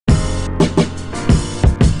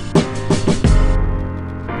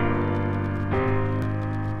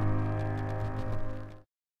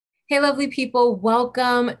Hey, lovely people,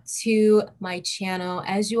 welcome to my channel.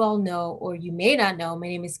 As you all know, or you may not know, my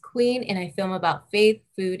name is Queen and I film about faith,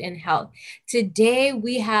 food, and health. Today,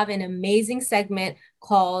 we have an amazing segment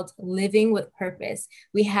called Living with Purpose.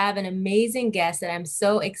 We have an amazing guest that I'm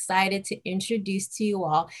so excited to introduce to you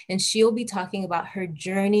all, and she'll be talking about her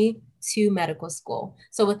journey to medical school.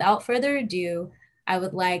 So without further ado, I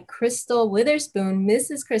would like Crystal Witherspoon,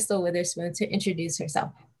 Mrs. Crystal Witherspoon, to introduce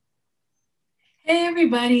herself. Hey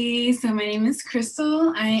everybody, so my name is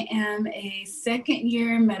Crystal. I am a second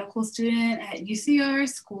year medical student at UCR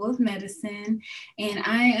School of Medicine, and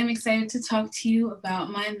I am excited to talk to you about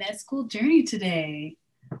my med school journey today.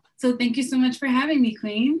 So thank you so much for having me,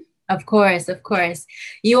 Queen. Of course, of course.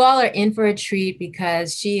 You all are in for a treat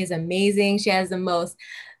because she is amazing. She has the most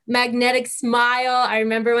magnetic smile. I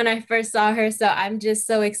remember when I first saw her, so I'm just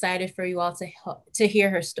so excited for you all to hear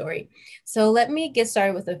her story. So let me get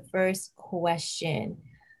started with the first question.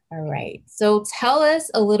 All right. So tell us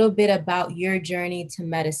a little bit about your journey to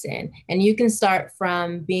medicine, and you can start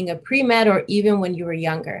from being a pre-med or even when you were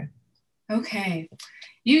younger. Okay.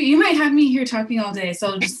 You might have me here talking all day,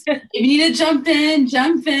 so just if you need to jump in.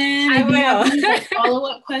 I If you have will. any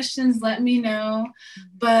follow-up questions, let me know.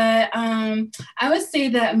 But I would say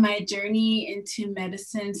that my journey into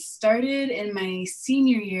medicine started in my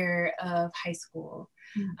senior year of high school.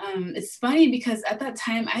 It's funny because at that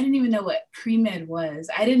time, I didn't even know what pre-med was.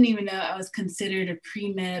 I didn't even know I was considered a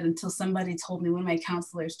pre-med until somebody told me, one of my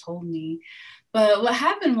counselors told me. But what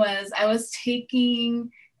happened was I was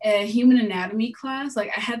taking a human anatomy class.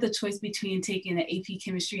 Like I had the choice between taking an AP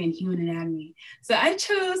chemistry and human anatomy. So I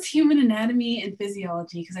chose human anatomy and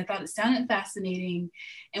physiology because I thought it sounded fascinating.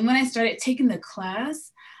 And when I started taking the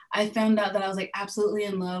class, I found out that I was like absolutely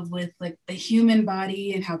in love with like the human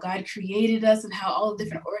body and how God created us and how all the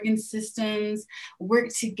different organ systems work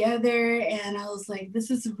together. And I was like, this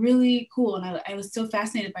is really cool. And I was so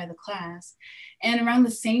fascinated by the class. And around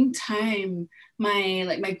the same time,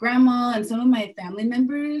 my grandma and some of my family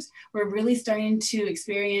members were really starting to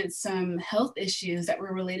experience some health issues that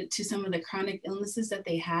were related to some of the chronic illnesses that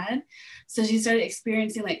they had. So she started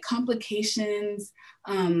experiencing like complications,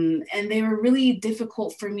 and they were really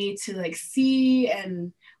difficult for me to like see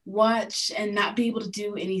and watch and not be able to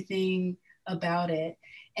do anything about it.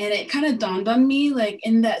 And it kind of dawned on me, like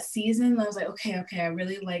in that season, I was like, okay, I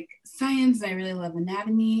really like science and I really love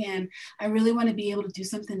anatomy. And I really want to be able to do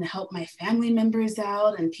something to help my family members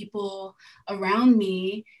out and people around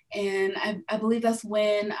me. And I believe that's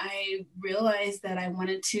when I realized that I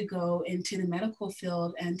wanted to go into the medical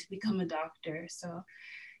field and to become a doctor. So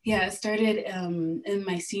yeah, it started in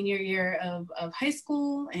my senior year of high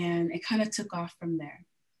school, and it kind of took off from there.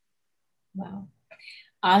 Wow.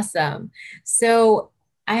 Awesome. So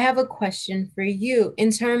I have a question for you.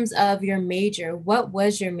 In terms of your major, what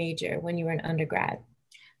was your major when you were an undergrad?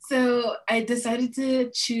 So I decided to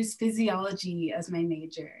choose physiology as my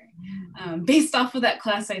major. Based off of that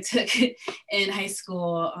class I took in high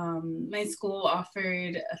school. My school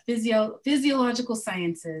offered physiological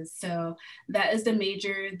sciences. So that is the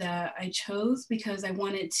major that I chose because I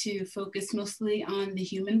wanted to focus mostly on the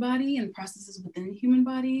human body and processes within the human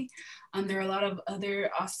body. There are a lot of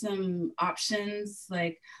other awesome options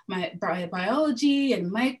like my biology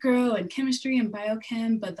and micro and chemistry and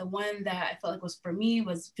biochem, but the one that I felt like was for me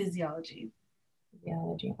was physiology.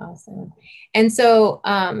 Theology, awesome. And so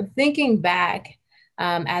thinking back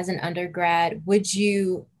as an undergrad, would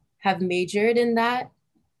you have majored in that?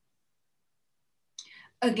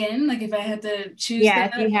 Again, like if I had to choose Yeah,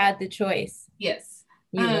 that, if you had the choice, yes.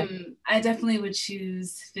 you would. I definitely would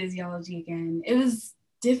choose physiology again. It was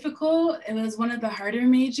difficult. It was one of the harder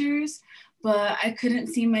majors, but I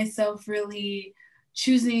couldn't see myself really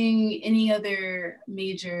choosing any other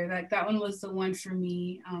major. Like that one was the one for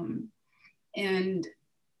me. And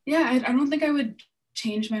yeah, I don't think I would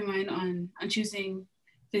change my mind on choosing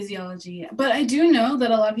physiology. But I do know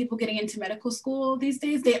that a lot of people getting into medical school these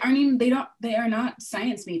days, they are not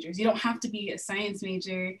science majors. You don't have to be a science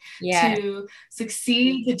major Yeah. to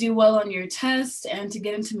succeed, to do well on your test, and to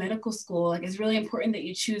get into medical school. Like it's really important that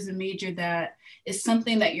you choose a major that is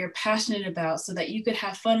something that you're passionate about so that you could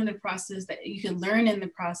have fun in the process, that you could learn in the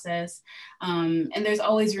process. And there's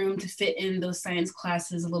always room to fit in those science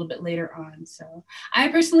classes a little bit later on. So I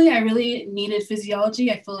really needed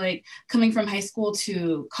physiology. I feel like coming from high school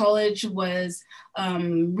to college was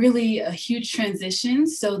really a huge transition.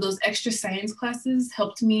 So those extra science classes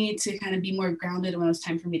helped me to kind of be more grounded when it was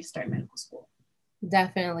time for me to start medical school.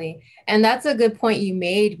 Definitely. And that's a good point you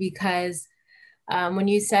made because when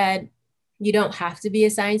you said you don't have to be a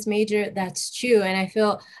science major. That's true. And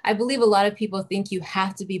I believe a lot of people think you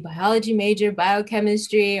have to be biology major,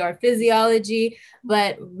 biochemistry, or physiology.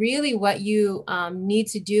 But really, what you need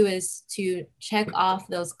to do is to check off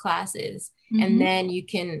those classes. And then you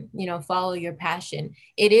can, follow your passion.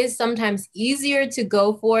 It is sometimes easier to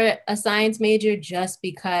go for a science major just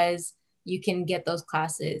because you can get those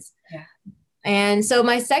classes. Yeah. And so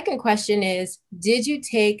my second question is, did you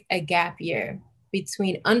take a gap year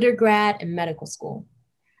between undergrad and medical school?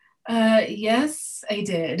 Yes, I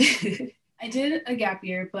did. I did a gap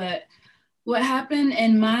year, but what happened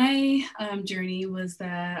in my journey was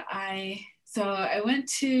that I went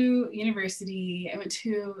to university. I went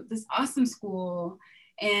to this awesome school.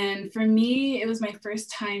 And for me, it was my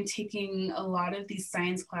first time taking a lot of these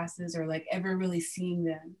science classes or like ever really seeing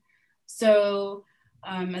them. So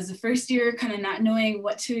as a first year, kind of not knowing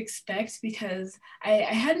what to expect because I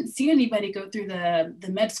hadn't seen anybody go through the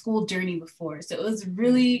med school journey before. So it was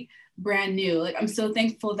really brand new. Like, I'm so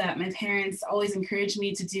thankful that my parents always encouraged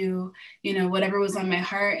me to do, whatever was on my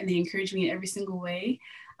heart, and they encouraged me in every single way.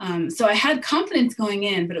 So I had confidence going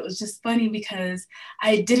in, but it was just funny because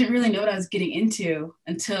I didn't really know what I was getting into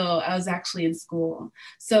until I was actually in school.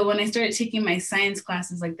 So when I started taking my science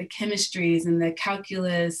classes, like the chemistries and the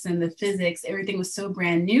calculus and the physics, everything was so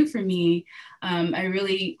brand new for me. I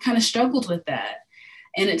really kind of struggled with that.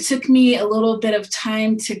 And it took me a little bit of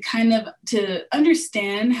time to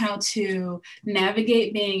understand how to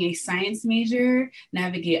navigate being a science major,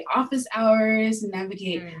 navigate office hours,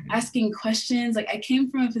 navigate asking questions. Like, I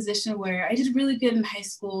came from a position where I did really good in high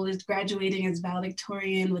school, just graduating as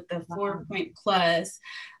valedictorian with the 4-point plus,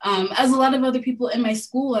 as a lot of other people in my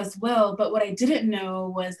school as well. But what I didn't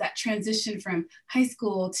know was that transition from high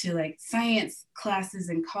school to like science classes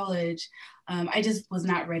in college. I just was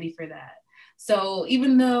not ready for that. So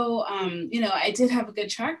even though, I did have a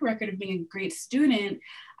good track record of being a great student,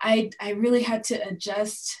 I really had to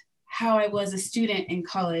adjust how I was a student in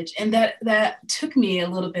college. And that took me a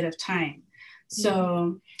little bit of time.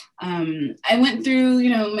 So I went through,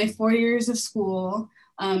 my 4 years of school.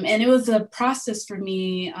 And it was a process for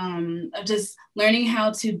me of just learning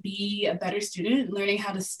how to be a better student, learning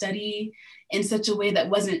how to study in such a way that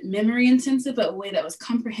wasn't memory intensive, but a way that was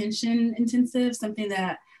comprehension intensive, something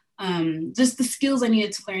that just the skills I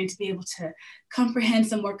needed to learn to be able to comprehend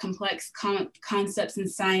some more complex concepts in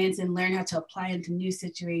science and learn how to apply into new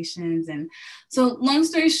situations. And so, long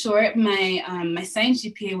story short, my science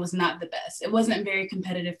GPA was not the best. It wasn't very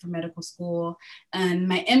competitive for medical school, and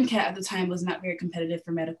my MCAT at the time was not very competitive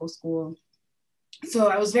for medical school. So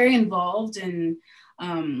I was very involved in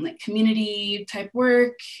like community type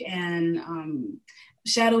work and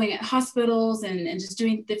shadowing at hospitals and just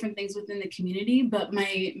doing different things within the community. But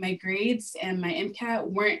my grades and my MCAT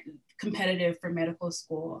weren't competitive for medical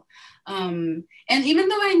school. And even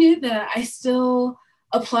though I knew that, I still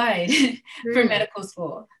applied for medical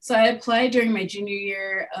school. So I applied during my junior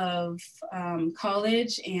year of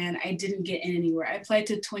college, and I didn't get in anywhere. I applied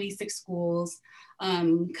to 26 schools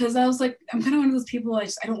because I was like, I'm kind of one of those people, I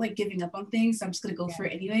don't like giving up on things, so I'm just gonna go for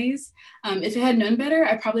it anyways. If I had known better,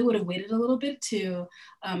 I probably would have waited a little bit to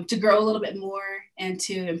grow a little bit more and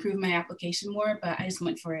to improve my application more, but I just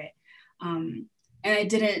went for it. And I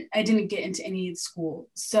didn't get into any school.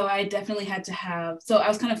 So I definitely had to so I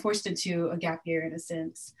was kind of forced into a gap year in a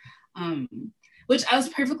sense, which I was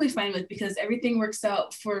perfectly fine with because everything works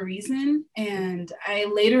out for a reason. And I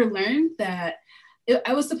later learned that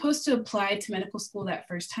I was supposed to apply to medical school that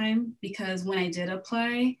first time, because when I did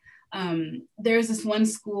apply, there was this one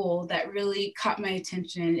school that really caught my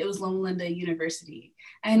attention. It was Loma Linda University.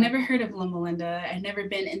 I had never heard of Loma Linda. I'd never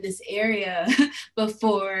been in this area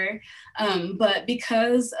before. But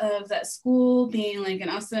because of that school being like an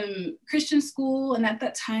awesome Christian school, and at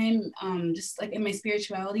that time, just like in my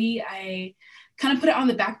spirituality, I kind of put it on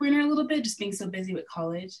the back burner a little bit, just being so busy with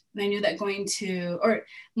college. And I knew that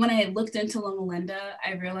when I looked into Loma Linda,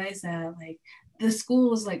 I realized that like the school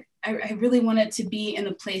was like, I really wanted to be in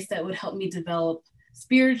a place that would help me develop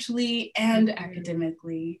spiritually and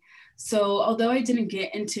academically. So although I didn't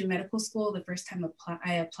get into medical school the first time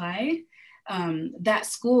I applied, that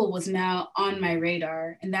school was now on my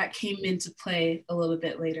radar, and that came into play a little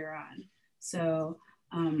bit later on. So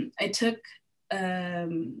I took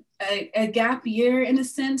a gap year in a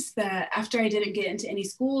sense that after I didn't get into any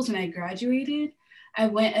schools and I graduated, I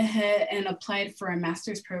went ahead and applied for a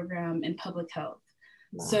master's program in public health.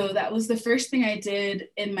 Wow. So that was the first thing I did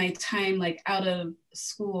in my time, like out of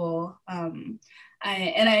school.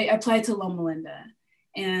 I applied to Loma Linda,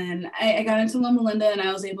 and I got into Loma Linda, and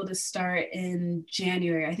I was able to start in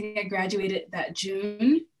January. I think I graduated that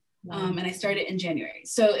June. Wow. And I started in January.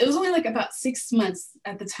 So it was only like about 6 months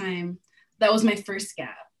at the time. That was my first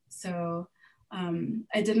gap. So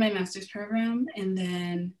I did my master's program. And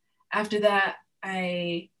then after that,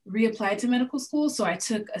 I reapplied to medical school. So I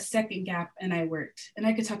took a second gap and I worked. And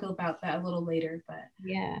I could talk about that a little later. But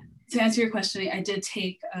Yeah. to answer your question, I did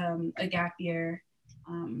take a gap year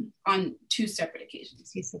on two separate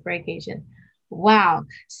occasions. Two separate occasions. Wow.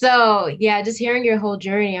 So yeah, just hearing your whole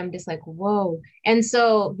journey, I'm just like, whoa. And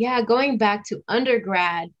so yeah, going back to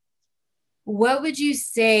undergrad, what would you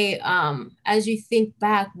say, as you think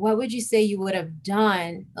back, what would you say you would have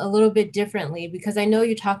done a little bit differently? Because I know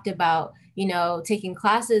you talked about, taking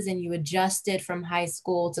classes and you adjusted from high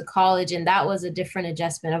school to college, and that was a different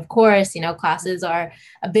adjustment. Of course, classes are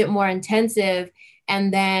a bit more intensive.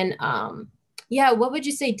 And then, yeah, what would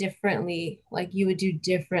you say differently, like you would do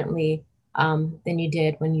differently than you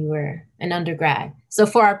did when you were an undergrad? So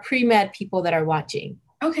for our pre-med people that are watching.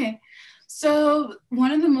 Okay. So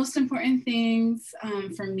one of the most important things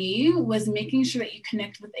for me was making sure that you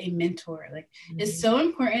connect with a mentor. Like it's so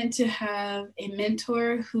important to have a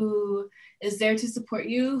mentor who is there to support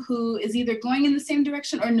you, who is either going in the same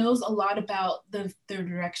direction or knows a lot about the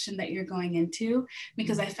direction that you're going into.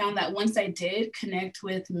 Because I found that once I did connect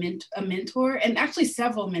with a mentor, and actually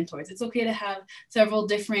several mentors, it's okay to have several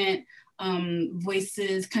different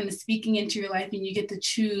voices kind of speaking into your life, and you get to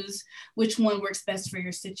choose which one works best for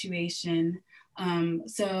your situation.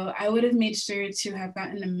 So I would have made sure to have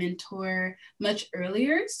gotten a mentor much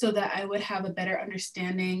earlier so that I would have a better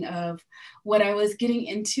understanding of what I was getting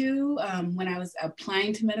into when I was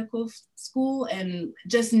applying to medical school and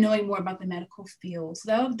just knowing more about the medical field.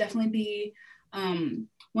 So that would definitely be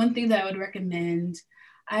one thing that I would recommend.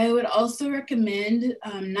 I would also recommend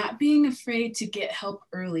not being afraid to get help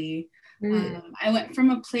early. I went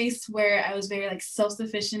from a place where I was very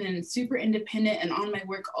self-sufficient and super independent and on my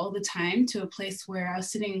work all the time to a place where I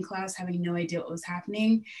was sitting in class having no idea what was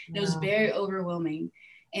happening. Wow. It was very overwhelming.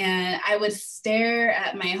 And I would stare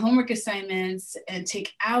at my homework assignments and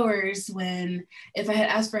take hours when, if I had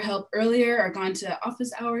asked for help earlier or gone to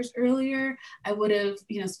office hours earlier, I would have,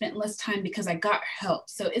 spent less time because I got help.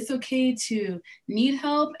 So it's okay to need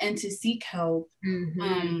help and to seek help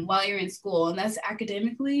while you're in school. And that's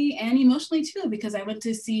academically and emotionally too, because I went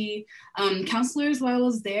to see counselors while I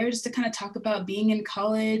was there just to kind of talk about being in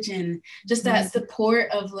college and just that support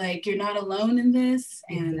of you're not alone in this.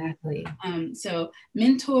 And exactly. So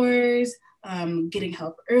mentors, getting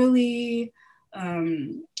help early,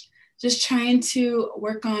 just trying to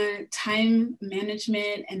work on time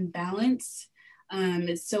management and balance.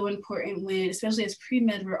 It's so important when, especially as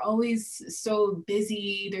pre-med, we're always so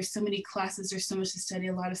busy. There's so many classes, there's so much to study,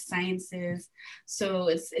 a lot of sciences. So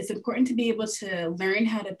it's important to be able to learn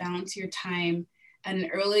how to balance your time at an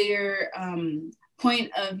earlier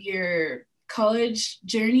point of your college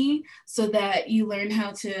journey so that you learn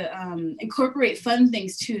how to incorporate fun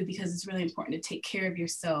things too, because it's really important to take care of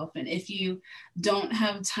yourself. And if you don't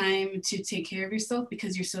have time to take care of yourself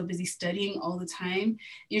because you're so busy studying all the time,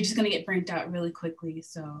 you're just going to get burnt out really quickly.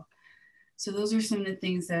 So those are some of the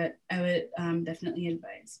things that I would definitely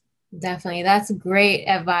advise. Definitely. That's great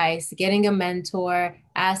advice. Getting a mentor,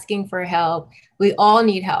 asking for help. We all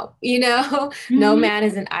need help, No man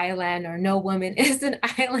is an island or no woman is an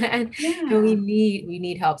island. Yeah. And we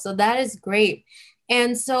need help. So that is great.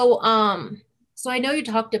 And so so I know you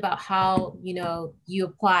talked about how, you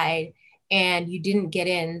applied and you didn't get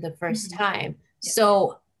in the first time. Yeah.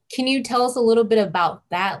 So can you tell us a little bit about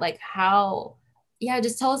that?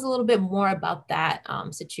 Just tell us a little bit more about that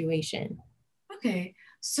situation. Okay.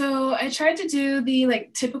 So I tried to do the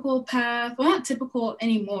typical path, well, not typical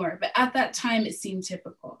anymore, but at that time it seemed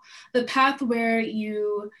typical. The path where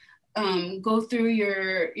you go through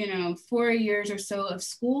your, 4 years or so of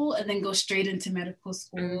school and then go straight into medical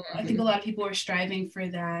school. I think a lot of people are striving for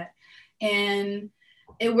that. And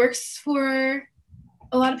it works for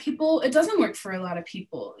a lot of people. It doesn't work for a lot of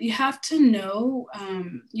people. You have to know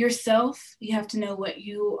yourself. You have to know what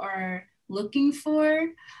you are looking for.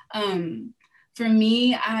 For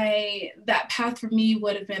me, that path for me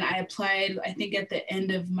would have been, I applied, I think at the end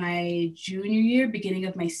of my junior year, beginning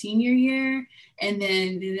of my senior year. And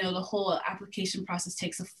then, the whole application process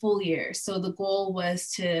takes a full year. So the goal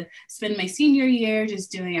was to spend my senior year just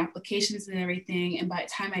doing applications and everything. And by the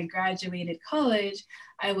time I graduated college,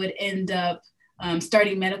 I would end up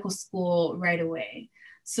starting medical school right away.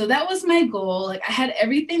 So that was my goal. I had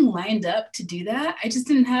everything lined up to do that. I just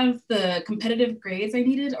didn't have the competitive grades I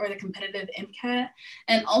needed or the competitive MCAT.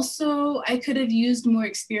 And also I could have used more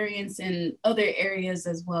experience in other areas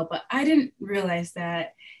as well, but I didn't realize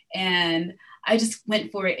that. And I just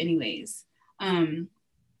went for it anyways.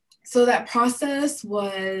 So that process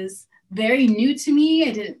was very new to me.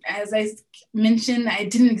 I didn't, as I mentioned, I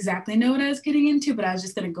didn't exactly know what I was getting into, but I was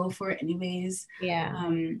just going to go for it anyways. Yeah.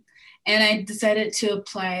 And I decided to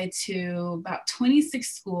apply to about 26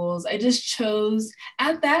 schools. I just chose,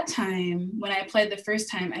 at that time, when I applied the first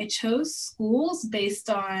time, I chose schools based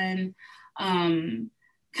on kind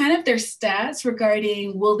of their stats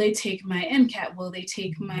regarding, will they take my MCAT? Will they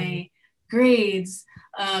take my grades?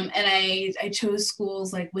 And I chose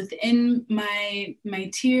schools like within my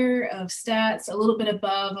tier of stats, a little bit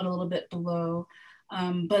above and a little bit below.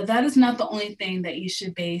 But that is not the only thing that you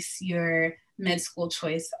should base your med school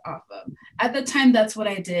choice off of. At the time, that's what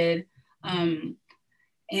I did.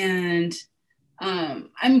 And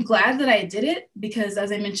I'm glad that I did it because,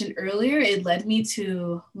 as I mentioned earlier, it led me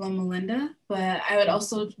to Loma Linda. But I would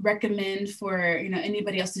also recommend for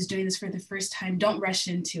anybody else who's doing this for the first time, don't rush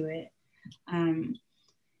into it.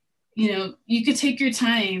 You could take your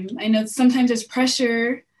time. I know sometimes there's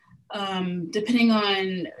pressure, depending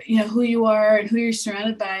on who you are and who you're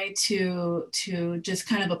surrounded by to just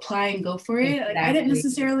kind of apply and go for it. Exactly. Like, I didn't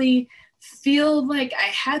necessarily feel like I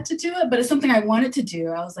had to do it, but it's something I wanted to do.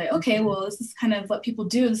 I was like, okay, well, this is kind of what people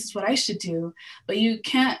do. This is what I should do. But you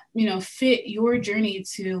can't, fit your journey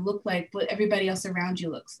to look like what everybody else around you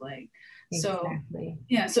looks like. Exactly. So,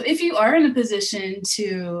 yeah. So if you are in a position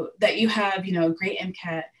that you have, great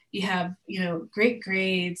MCAT, you have, great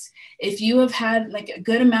grades, if you have had like a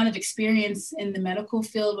good amount of experience in the medical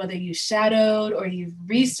field, whether you shadowed or you've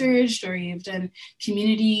researched or you've done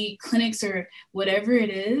community clinics or whatever it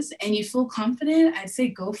is, and you feel confident, I'd say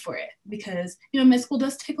go for it because, med school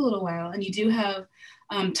does take a little while and you do have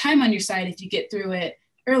time on your side if you get through it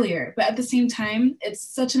earlier. But at the same time, it's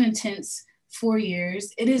such an intense 4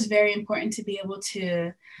 years. It is very important to be able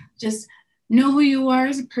to just know who you are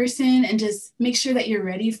as a person and just make sure that you're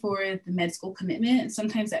ready for the med school commitment. And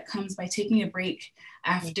sometimes that comes by taking a break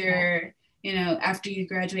after, after you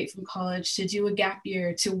graduate from college, to do a gap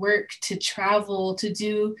year, to work, to travel, to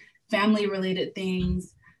do family related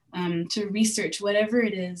things, to research, whatever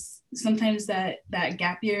it is. Sometimes that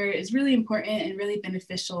gap year is really important and really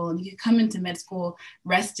beneficial. And you come into med school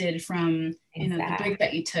rested from, the break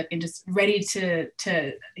that you took and just ready to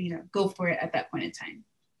go for it at that point in time.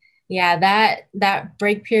 Yeah, that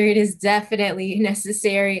break period is definitely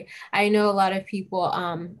necessary. I know a lot of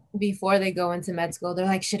people before they go into med school, they're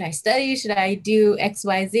like, should I study? Should I do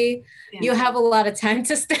XYZ? Yeah. You have a lot of time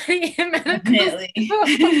to study in medical school.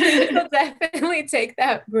 So definitely take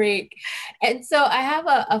that break. And so I have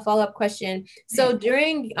a follow-up question. So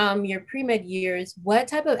during your pre-med years, what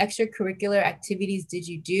type of extracurricular activities did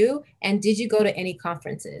you do? And did you go to any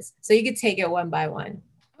conferences? So you could take it one by one.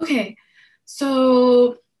 Okay.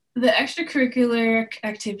 So the extracurricular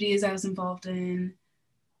activities I was involved in,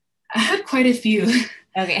 I had quite a few.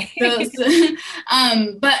 Okay.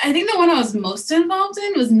 But I think the one I was most involved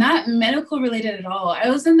in was not medical related at all. I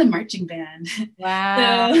was in the marching band.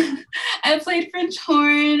 Wow. So I played French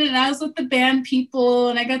horn and I was with the band people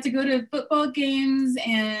and I got to go to football games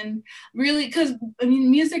and really, because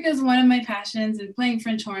music is one of my passions and playing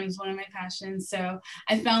French horn is one of my passions. So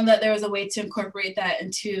I found that there was a way to incorporate that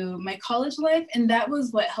into my college life. And that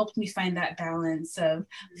was what helped me find that balance of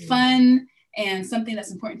fun and something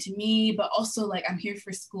that's important to me, but also like I'm here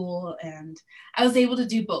for school, and I was able to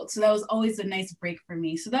do both. So that was always a nice break for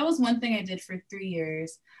me. So that was one thing I did for 3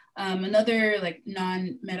 years. Another like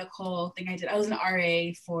non-medical thing I did, I was an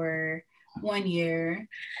RA for 1 year.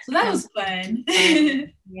 So that was fun.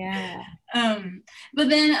 Yeah. But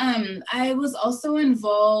then I was also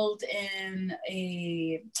involved in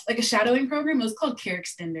a shadowing program. It was called Care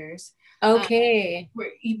Extenders. Okay.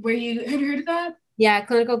 Where you had heard of that? Yeah,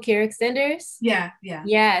 clinical care extenders. Yeah.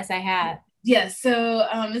 Yes, I have. Yes, so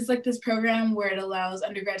it's like this program where it allows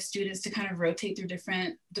undergrad students to kind of rotate through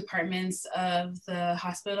different departments of the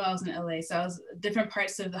hospital. I was in LA, so I was different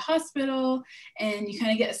parts of the hospital, and you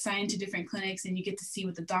kind of get assigned to different clinics, and you get to see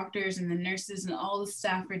what the doctors and the nurses and all the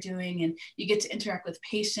staff are doing, and you get to interact with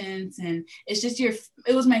patients, and it's just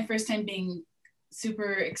it was my first time being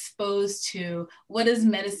super exposed to what does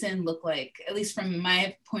medicine look like, at least from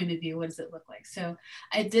my point of view, what does it look like? So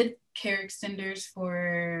I did Care Extenders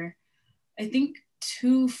for, I think,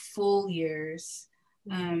 2 full years.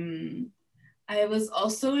 I was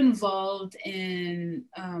also involved in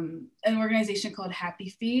an organization called Happy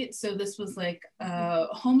Feet. So this was like a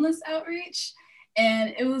homeless outreach,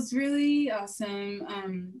 and it was really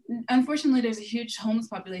awesome. Unfortunately, there's a huge homeless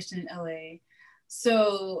population in LA.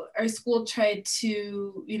 So our school tried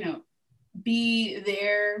to, be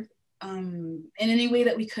there in any way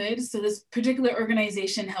that we could. So this particular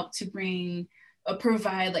organization helped to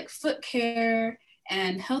provide like foot care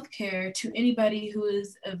and healthcare to anybody who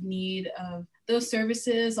is of need of those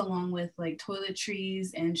services, along with like toiletries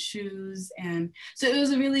and shoes. And so it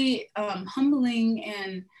was a really humbling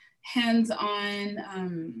and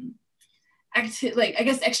hands-on like I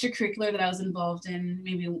guess extracurricular that I was involved in.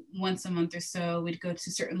 Maybe once a month or so, we'd go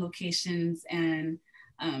to certain locations and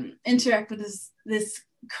interact with this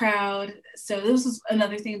crowd. So this was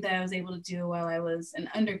another thing that I was able to do while I was an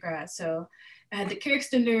undergrad. So I had the care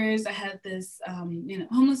extenders, I had this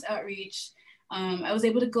homeless outreach. I was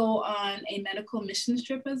able to go on a medical missions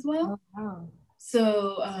trip as well. Oh, wow.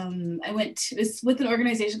 So it's with an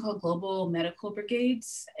organization called Global Medical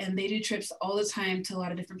Brigades, and they do trips all the time to a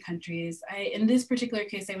lot of different countries. In this particular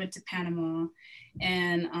case, I went to Panama,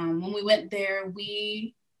 and when we went there,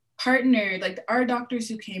 we partnered, like our doctors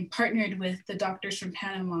who came partnered with the doctors from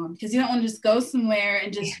Panama, because you don't want to just go somewhere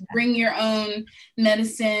and just bring your own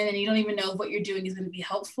medicine and you don't even know if what you're doing is going to be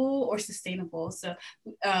helpful or sustainable. So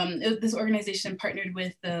this organization partnered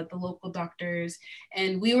with the local doctors,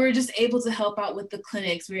 and we were just able to help out with the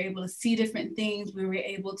clinics. We were able to see different things. We were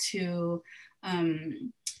able to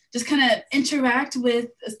just kind of interact with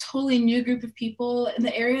a totally new group of people. And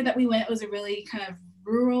the area that we went was a really kind of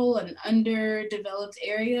rural and underdeveloped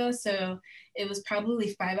area. So it was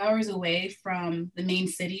probably 5 hours away from the main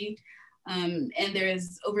city. And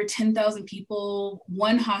there's over 10,000 people,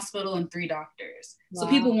 1 hospital and 3 doctors. Wow. So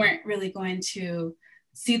people weren't really going to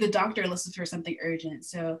see the doctor unless it's for something urgent.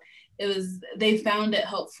 So they found it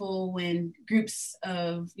helpful when groups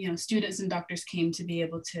of, students and doctors came to be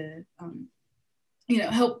able to,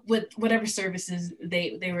 help with whatever services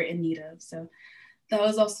they were in need of. So that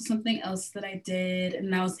was also something else that I did.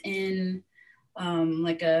 And I was in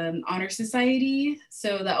like an honor society.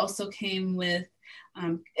 So that also came with,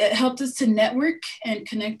 it helped us to network and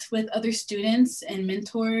connect with other students and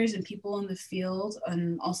mentors and people in the field,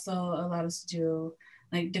 and also allowed us to do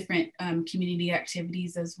like different community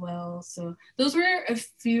activities as well. So those were a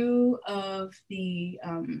few of the,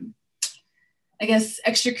 I guess,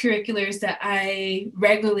 extracurriculars that I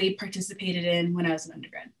regularly participated in when I was an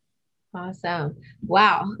undergrad. Awesome.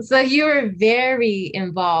 Wow. So you were very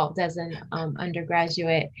involved as an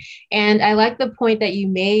undergraduate. And I like the point that you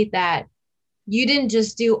made that you didn't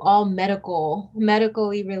just do all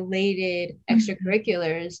medically related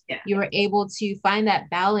extracurriculars. Yeah. You were able to find that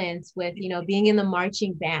balance with, being in the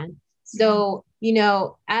marching band. So,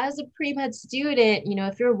 as a pre-med student,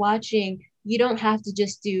 if you're watching, you don't have to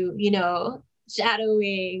just do,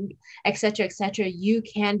 shadowing, et cetera, you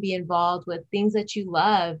can be involved with things that you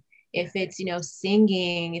love. If it's,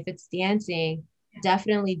 singing, if it's dancing,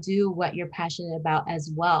 definitely do what you're passionate about as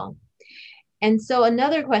well. And so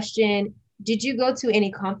another question, did you go to any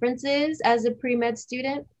conferences as a pre-med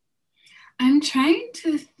student? I'm trying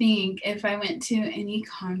to think if I went to any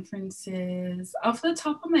conferences off the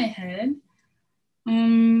top of my head.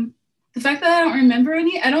 The fact that I don't remember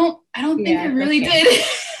any, I don't think I really did.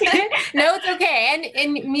 No, it's okay. And I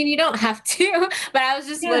mean, you don't have to, but I was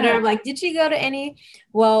just wondering, like, did you go to any?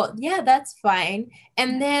 Well, yeah, that's fine.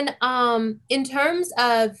 And then in terms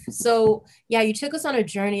of, you took us on a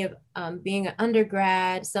journey of being an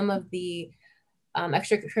undergrad, some of the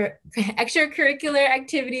extracurricular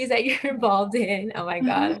activities that you're involved in. Oh my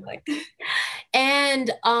God. I'm like,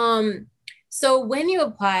 and so when you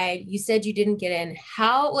applied, you said you didn't get in.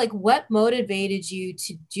 What motivated you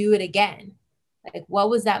to do it again? Like, what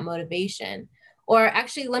was that motivation? Or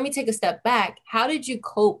actually, let me take a step back. How did you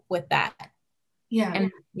cope with that? Yeah.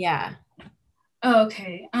 Yeah. Oh,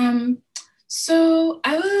 okay. So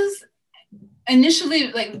I was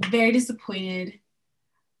initially like very disappointed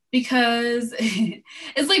because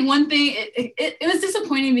it's like one thing, it was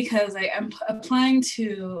disappointing because I'm applying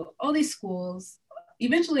to all these schools.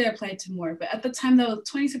 Eventually I applied to more, but at the time though,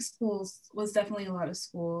 26 schools was definitely a lot of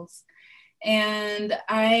schools. And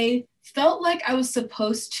I felt like I was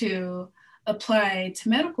supposed to apply to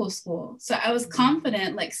medical school. So I was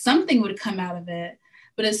confident like something would come out of it.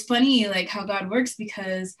 But it's funny like how God works,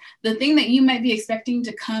 because the thing that you might be expecting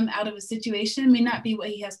to come out of a situation may not be what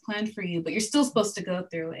he has planned for you, but you're still supposed to go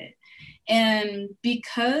through it. And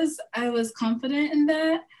because I was confident in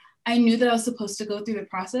that, I knew that I was supposed to go through the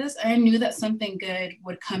process. I knew that something good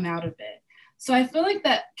would come out of it. So I feel like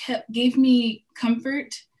that gave me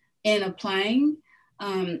comfort in applying,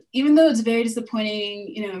 even though it's very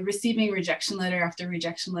disappointing, receiving rejection letter after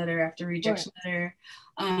rejection letter after rejection letter.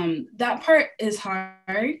 That part is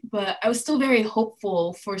hard, but I was still very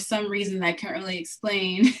hopeful for some reason I can't really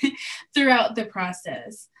explain throughout the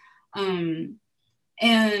process. And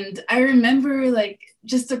I remember like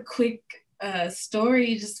just a quick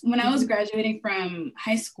story, just when I was graduating from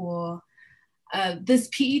high school, This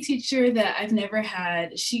PE teacher that I've never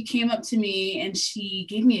had, she came up to me and she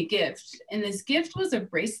gave me a gift. And this gift was a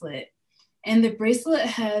bracelet. And the bracelet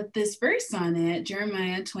had this verse on it,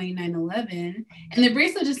 Jeremiah 29:11. And the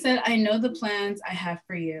bracelet just said, I know the plans I have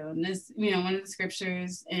for you. And this, one of the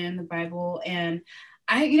scriptures in the Bible. And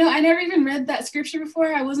I never even read that scripture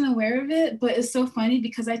before. I wasn't aware of it, but it's so funny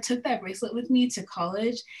because I took that bracelet with me to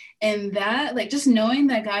college. And that, like, just knowing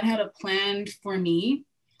that God had a plan for me,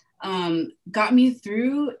 got me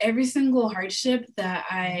through every single hardship that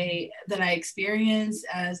I experienced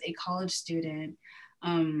as a college student.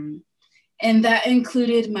 And that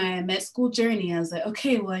included my med school journey. I was like,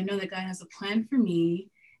 okay, well, I know that God has a plan for me.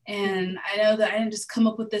 And I know that I didn't just come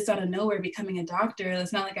up with this out of nowhere, becoming a doctor.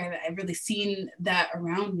 It's not like I've really seen that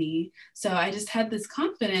around me. So I just had this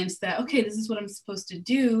confidence that, okay, this is what I'm supposed to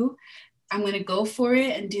do. I'm going to go for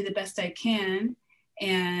it and do the best I can.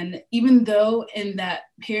 And even though in that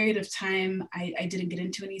period of time, I didn't get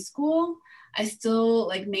into any school, I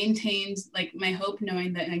still maintained my hope,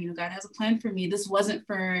 knowing that God has a plan for me. This wasn't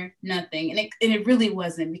for nothing, and it really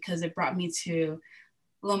wasn't, because it brought me to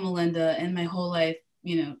Loma Linda, and my whole life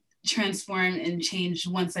transformed and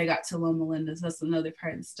changed once I got to Loma Linda. So that's another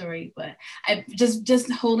part of the story. But I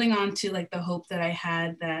just holding on to the hope that I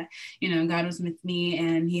had, that God was with me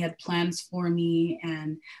and He had plans for me,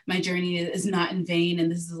 and my journey is not in vain,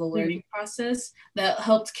 and this is a learning process that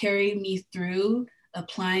helped carry me through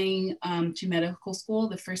applying to medical school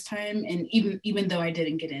the first time. And even though I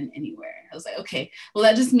didn't get in anywhere, I was like, okay, well,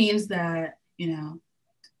 that just means that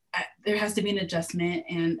there has to be an adjustment.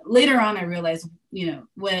 And later on I realized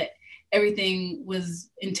what everything was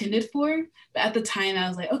intended for. But at the time I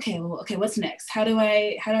was like, okay, what's next? How do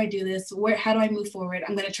I do this? How do I move forward?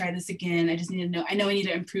 I'm going to try this again. I just need to know, I need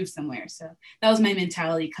to improve somewhere. So that was my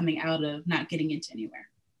mentality coming out of not getting into anywhere.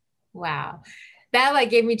 Wow. That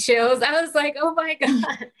gave me chills. I was like, oh my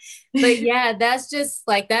God. But yeah, that's just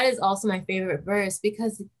that is also my favorite verse,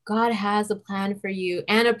 because God has a plan for you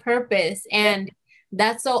and a purpose. And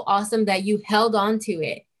that's so awesome that you held on to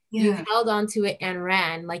it. Yeah. You held on to it and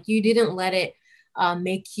ran. You didn't let it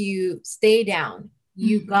make you stay down.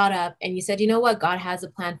 You got up and you said, you know what? God has a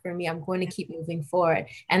plan for me. I'm going to keep moving forward.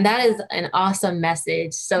 And that is an awesome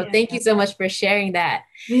message. So thank you so much for sharing that.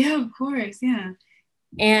 Yeah, of course. Yeah.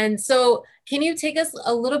 And so can you take us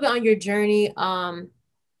a little bit on your journey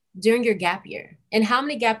during your gap year? And how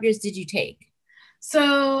many gap years did you take?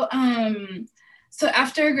 So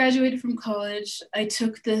after I graduated from college, I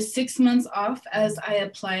took the 6 months off as I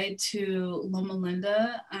applied to Loma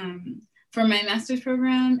Linda for my master's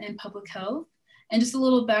program in public health. And just a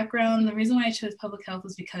little background, the reason why I chose public health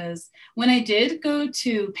was because when I did go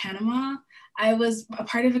to Panama, I was a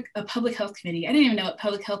part of a public health committee. I didn't even know what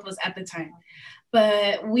public health was at the time.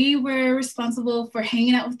 But we were responsible for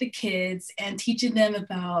hanging out with the kids and teaching them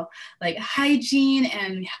about hygiene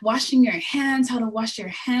and washing your hands, how to wash your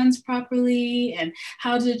hands properly, and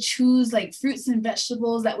how to choose fruits and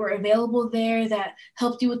vegetables that were available there that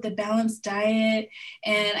helped you with the balanced diet.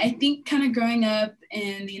 And I think kind of growing up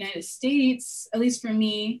in the United States, at least for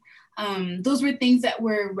me, those were things that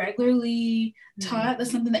were regularly taught. That's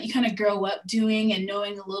something that you kind of grow up doing and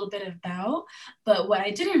knowing a little bit about. But what I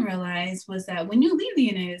didn't realize was that when you leave the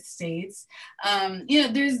United States,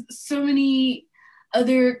 there's so many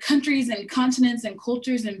other countries and continents and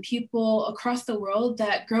cultures and people across the world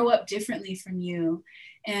that grow up differently from you.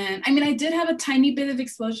 And I mean, I did have a tiny bit of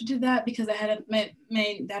exposure to that because I had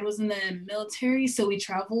my dad was in the military, so we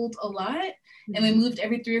traveled a lot. And we moved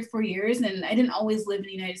every 3 or 4 years. And I didn't always live in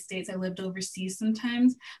the United States. I lived overseas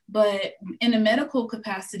sometimes. But in a medical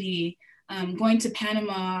capacity, going to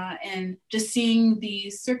Panama and just seeing the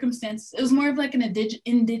circumstances, it was more of an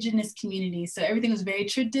indigenous community. So everything was very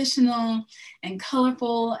traditional and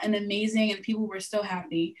colorful and amazing. And people were so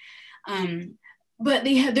happy. But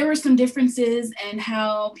there were some differences in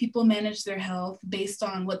how people managed their health based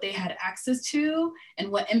on what they had access to and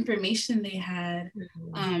what information they had.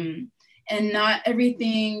 And not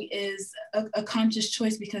everything is a conscious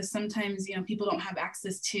choice, because sometimes, people don't have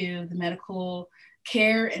access to the medical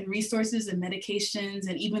care and resources and medications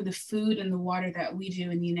and even the food and the water that we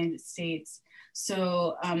do in the United States.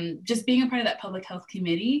 So just being a part of that public health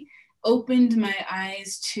committee opened my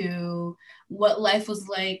eyes to what life was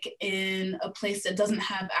like in a place that doesn't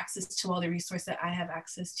have access to all the resources that I have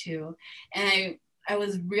access to. And I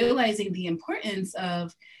was realizing the importance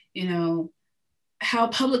of, how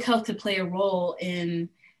public health could play a role in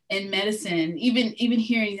medicine. Even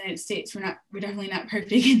here in the United States, we're definitely not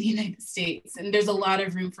perfect in the United States, and there's a lot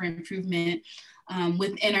of room for improvement.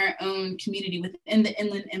 within our own community, within the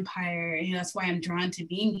Inland Empire. You know, that's why I'm drawn to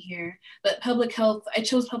being here. But public health, I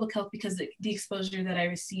chose public health because the exposure that I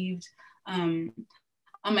received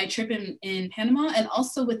on my trip in Panama, and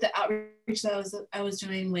also with the outreach that I was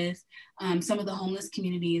doing with some of the homeless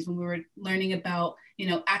communities when we were learning about, you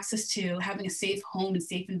know, access to having a safe home and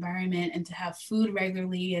safe environment, and to have food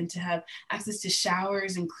regularly, and to have access to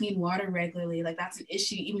showers and clean water regularly. Like, that's an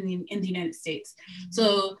issue even in the United States. Mm-hmm.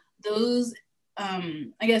 So those,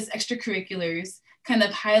 I guess, extracurriculars kind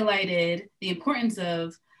of highlighted the importance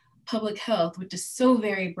of public health, which is so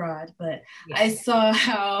very broad, but yes. I saw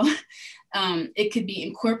how it could be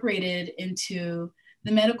incorporated into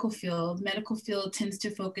the medical field. Medical field tends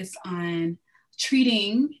to focus on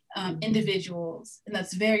treating individuals, and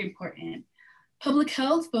that's very important. Public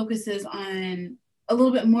health focuses on a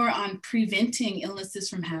little bit more on preventing illnesses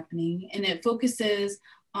from happening, and it focuses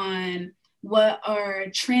on what are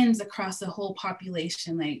trends across the whole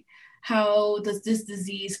population, like how does this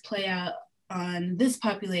disease play out on this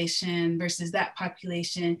population versus that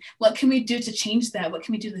population? What can we do to change that? What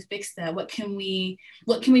can we do to fix that? What can we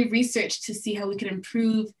research to see how we can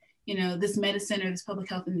improve, you know, this medicine or this public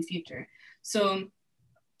health in the future? So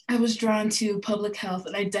I was drawn to public health,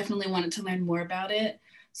 and I definitely wanted to learn more about it.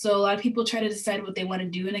 So a lot of people try to decide what they want to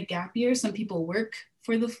do in a gap year. Some people work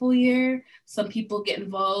for the full year. Some people get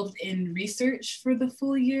involved in research for the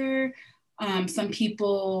full year. Some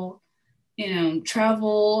people, you know,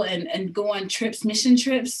 travel and go on trips, mission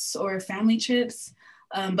trips or family trips.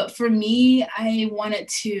 But for me, I wanted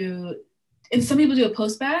to, and some people do a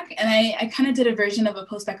post-bac, and I kind of did a version of a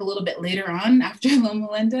post-bac a little bit later on after Loma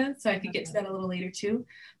Linda, so I could get to that a little later too.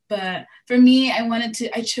 But for me,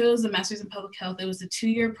 I chose a master's in public health. It was a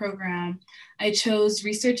 2-year program. I chose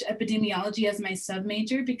research epidemiology as my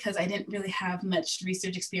sub-major because I didn't really have much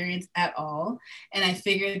research experience at all. And I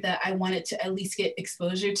figured that I wanted to at least get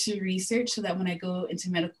exposure to research so that when I go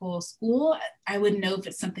into medical school, I would know if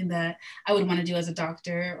it's something that I would want to do as a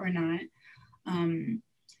doctor or not.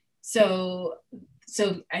 So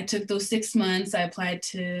I took those 6 months. I applied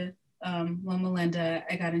to Loma Linda.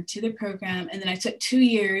 I got into the program, and then I took 2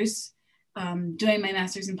 years doing my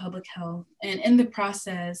master's in public health. And in the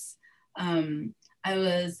process, I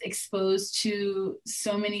was exposed to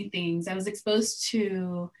so many things. I was exposed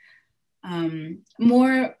to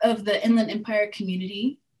more of the Inland Empire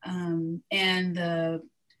community and the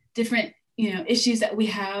different, you know, issues that we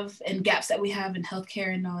have and gaps that we have in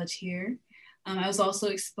healthcare and knowledge here. I was also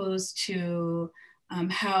exposed to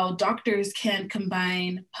how doctors can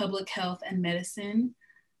combine public health and medicine.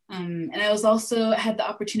 And I was also had the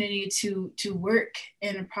opportunity to work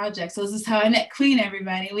in a project. So this is how I met Queen,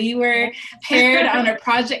 everybody. We were paired on a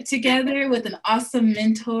project together with an awesome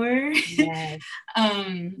mentor. Yes.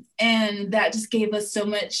 And that just gave us so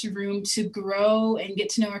much room to grow and get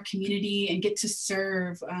to know our community and get to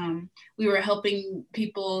serve. We were helping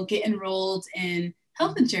people get enrolled in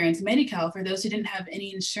health insurance, Medi-Cal, for those who didn't have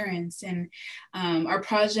any insurance. And our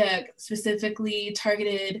project specifically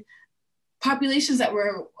targeted populations that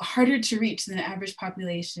were harder to reach than the average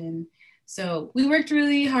population. So we worked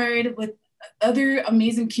really hard with other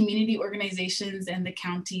amazing community organizations and the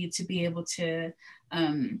county to be able to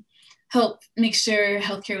help make sure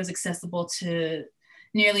healthcare was accessible to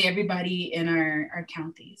nearly everybody in our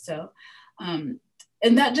county. So,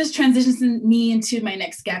 and that just transitions me into my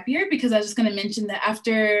next gap year, because I was just going to mention that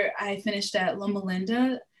after I finished at Loma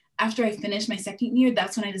Linda, after I finished my second year,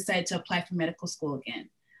 that's when I decided to apply for medical school again.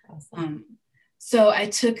 Awesome. So I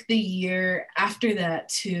took the year after that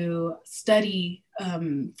to study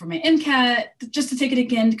for my MCAT, just to take it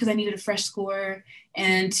again because I needed a fresh score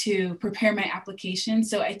and to prepare my application.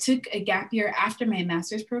 So I took a gap year after my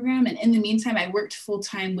master's program. And in the meantime, I worked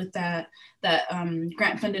full-time with that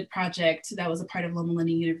grant-funded project that was a part of Loma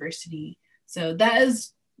Linda University. So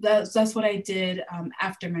that's what I did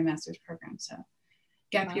after my master's program. So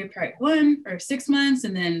gap year part 1 or 6 months,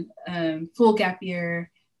 and then full gap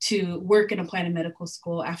year to work and apply to medical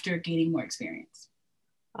school after gaining more experience.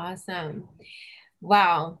 Awesome.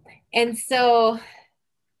 Wow. And so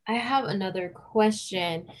I have another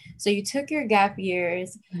question. So you took your gap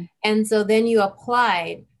years, mm-hmm. and so then you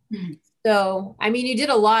applied. Mm-hmm. So, I mean, you did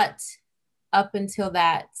a lot up until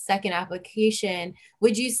that second application.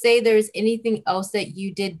 Would you say there's anything else that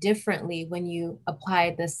you did differently when you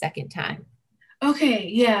applied the second time? Okay,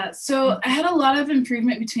 yeah. So I had a lot of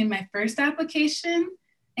improvement between my first application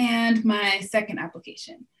and my second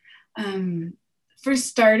application. For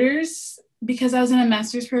starters, because I was in a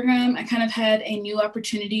master's program, I kind of had a new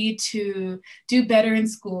opportunity to do better in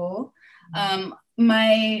school.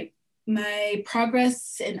 My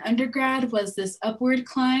progress in undergrad was this upward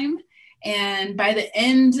climb, And by the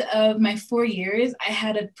end of my 4 years, I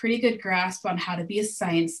had a pretty good grasp on how to be a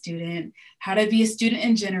science student, how to be a student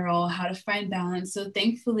in general, how to find balance. So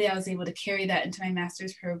thankfully, I was able to carry that into my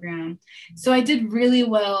master's program. So I did really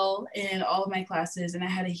well in all of my classes, and I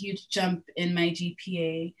had a huge jump in my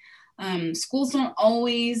GPA. Schools don't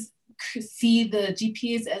always see the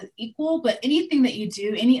GPAs as equal, but anything that you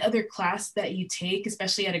do, any other class that you take,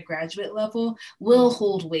 especially at a graduate level, will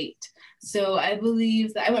hold weight. So I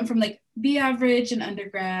believe that I went from like B average in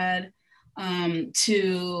undergrad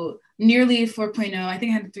to nearly 4.0. I think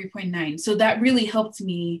I had a 3.9. So that really helped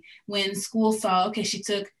me when school saw, okay, she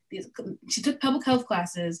took public health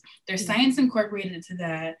classes. There's science incorporated into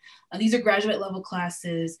that. These are graduate level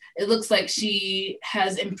classes. It looks like she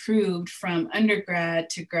has improved from undergrad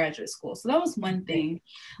to graduate school. So that was one thing.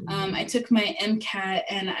 I took my MCAT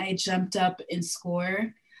and I jumped up in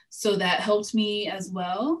score. So that helped me as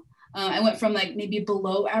well. I went from like maybe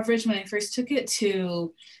below average when I first took it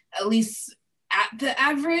to at least at the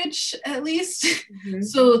average, at least.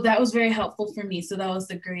 So that was very helpful for me. So that was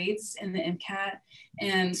the grades in the MCAT.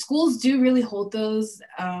 And schools do really hold those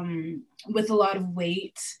with a lot of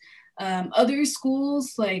weight. Other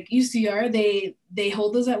schools like UCR, they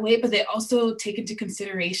hold those at weight, but they also take into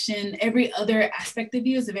consideration every other aspect of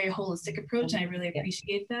you. Is a very holistic approach, and I really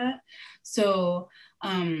appreciate that. So,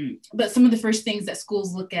 but some of the first things that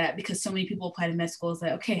schools look at, because so many people apply to med school, is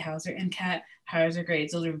like, okay, how's their MCAT? How's their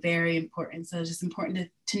grades? Those are very important. So it's just important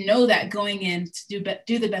to know that going in to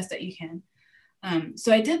do the best that you can.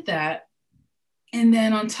 So I did that. And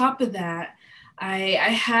then on top of that, I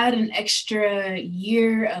had an extra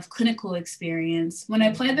year of clinical experience. When I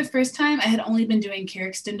applied the first time, I had only been doing care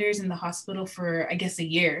extenders in the hospital for, I guess, a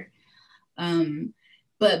year.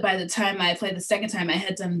 But by the time I applied the second time, I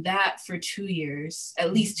had done that for 2 years,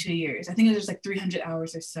 at least 2 years. I think it was like 300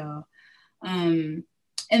 hours or so.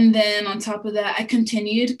 And then on top of that, I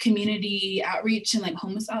continued community outreach and like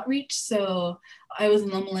homeless outreach. So I was in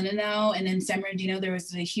Loma Linda now, and in San Bernardino, there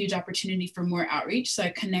was a huge opportunity for more outreach. So I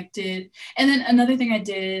connected. And then another thing I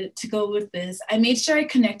did to go with this, I made sure I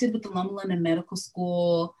connected with the Loma Linda Medical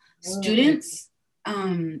School students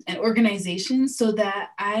and organizations so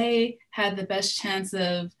that I had the best chance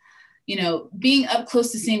of, you know, being up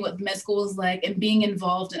close to seeing what med school is like and being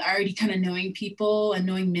involved and already kind of knowing people and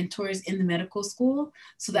knowing mentors in the medical school.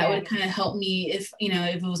 So that would kind of help me if, you know,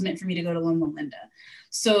 if it was meant for me to go to Loma Linda.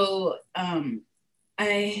 So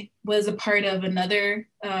I was a part of another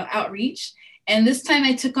outreach, and this time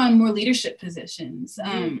I took on more leadership positions.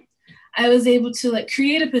 I was able to like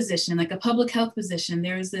create a position, like a public health position.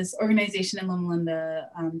 There was this organization in Loma Linda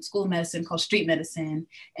School of Medicine called Street Medicine,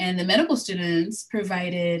 and the medical students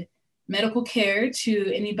provided medical care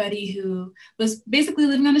to anybody who was basically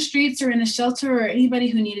living on the streets or in a shelter, or anybody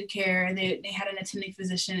who needed care. And they had an attending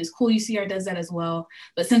physician. It's cool, UCR does that as well.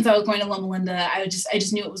 But since I was going to Loma Linda, I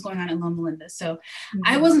just knew what was going on in Loma Linda. So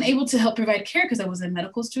I wasn't able to help provide care because I was a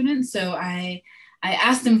medical student. So I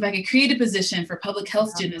asked them if I could create a position for public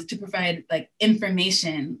health students to provide like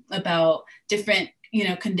information about different, you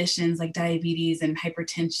know, conditions like diabetes and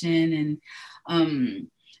hypertension and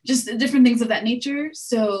just different things of that nature.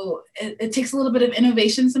 So it takes a little bit of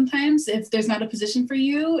innovation sometimes if there's not a position for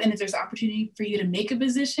you, and if there's opportunity for you to make a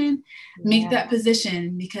position, make that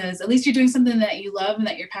position, because at least you're doing something that you love and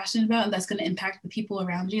that you're passionate about, and that's going to impact the people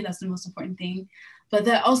around you. That's the most important thing. But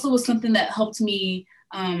that also was something that helped me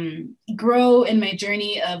grow in my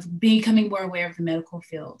journey of becoming more aware of the medical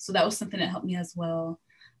field. So that was something that helped me as well.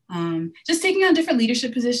 Just taking on different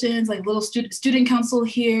leadership positions, like little student council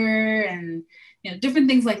here, and you know, different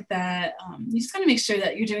things like that. You just kind of make sure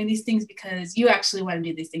that you're doing these things because you actually want to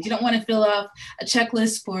do these things. You don't want to fill out a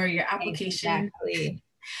checklist for your application,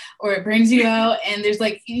 or it burns you out. And there's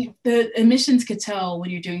like, the admissions could tell when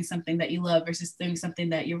you're doing something that you love versus doing something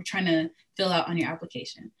that you're trying to fill out on your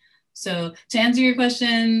application. So to answer your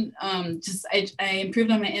question, I improved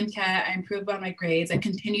on my MCAT, I improved on my grades, I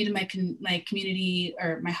continued my community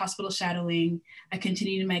or my hospital shadowing, I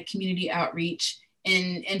continued my community outreach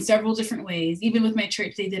in several different ways. Even with my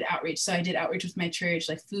church, they did outreach. So I did outreach with my church,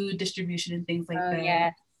 like food distribution and things like that.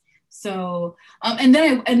 Yeah. So, and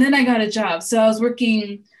then I got a job. So I was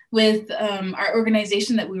working with our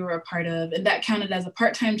organization that we were a part of, and that counted as a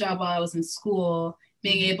part-time job while I was in school,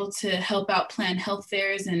 being able to help out plan health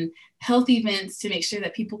fairs and health events to make sure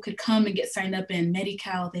that people could come and get signed up in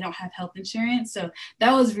Medi-Cal if they don't have health insurance. So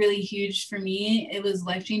that was really huge for me. It was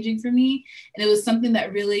life-changing for me. And it was something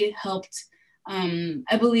that really helped,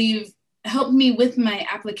 I believe, helped me with my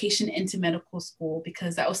application into medical school,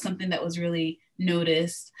 because that was something that was really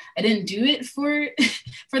noticed. I didn't do it for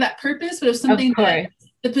that purpose, but it was something that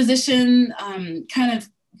the position kind of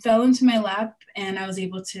fell into my lap, and I was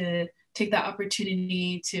able to take that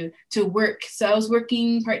opportunity to work. So I was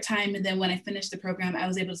working part-time, and then when I finished the program, I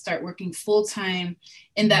was able to start working full-time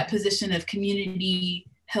in that position of community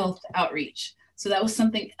health outreach. So that was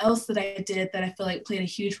something else that I did that I feel like played a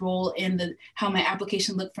huge role in how my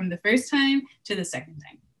application looked from the first time to the second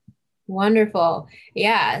time. Wonderful.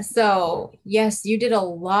 Yeah. So yes, you did a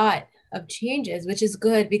lot of changes, which is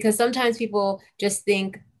good because sometimes people just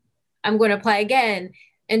think, I'm going to apply again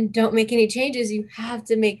and don't make any changes. You have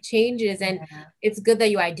to make changes. And it's good that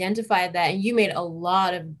you identified that and you made a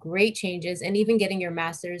lot of great changes, and even getting your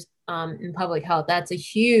master's in public health. That's a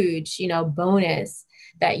huge, bonus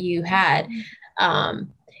that you had.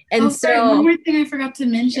 Sorry, one more thing I forgot to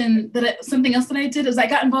mention, something else that I did is I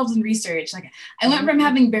got involved in research. Like I went from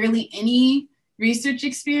having barely any research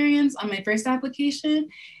experience on my first application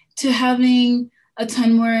to having a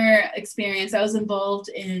ton more experience. I was involved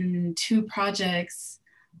in 2 projects,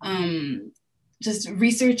 just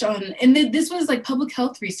research on, and this was like public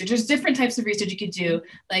health research. There's different types of research you could do,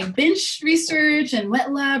 like bench research and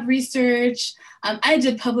wet lab research. I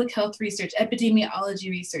did public health research, epidemiology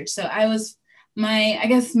research. So I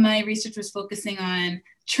guess my research was focusing on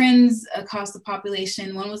trends across the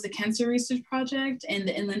population. One was a cancer research project in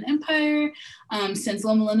the Inland Empire. Since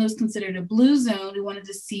Loma Linda was considered a blue zone, we wanted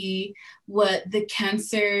to see what the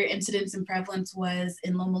cancer incidence and prevalence was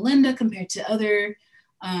in Loma Linda compared to other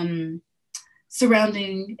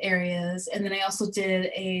surrounding areas. And then I also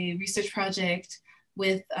did a research project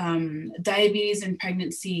with diabetes and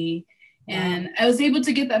pregnancy. And I was able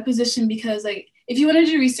to get that position because if you want to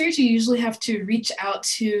do research, you usually have to reach out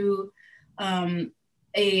to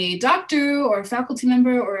a doctor or a faculty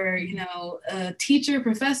member or, a teacher,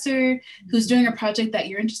 professor who's doing a project that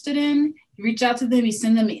you're interested in. You reach out to them, you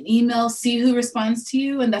send them an email, see who responds to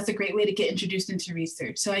you. And that's a great way to get introduced into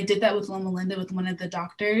research. So I did that with Loma Linda with one of the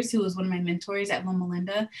doctors who was one of my mentors at Loma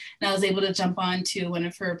Linda. And I was able to jump on to one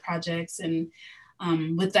of her projects and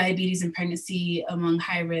with diabetes and pregnancy among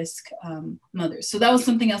high-risk mothers. So that was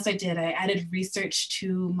something else I did. I added research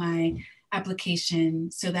to my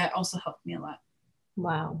application. So that also helped me a lot.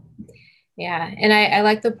 Wow. Yeah. And I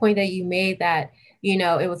like the point that you made that,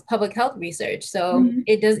 it was public health research. So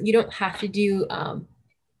you don't have to do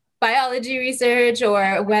biology research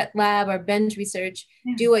or wet lab or bench research.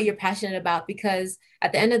 Do what you're passionate about, because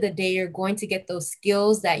at the end of the day, you're going to get those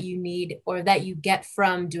skills that you need or that you get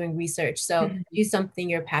from doing research. So do something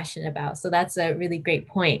you're passionate about. So that's a really great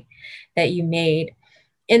point that you made.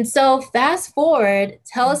 And so fast forward,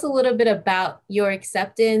 tell us a little bit about your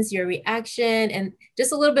acceptance, your reaction, and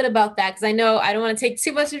just a little bit about that. Because I know I don't want to take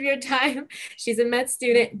too much of your time. She's a med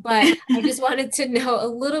student, but I just wanted to know a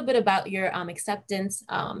little bit about your acceptance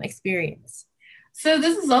experience. So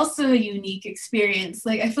this is also a unique experience.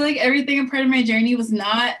 I feel like everything a part of my journey was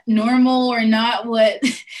not normal or not what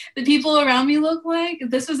the people around me look like.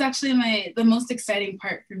 This was actually the most exciting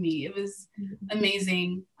part for me. It was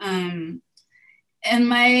amazing. And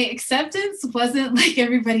my acceptance wasn't like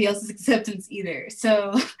everybody else's acceptance either.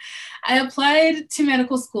 So I applied to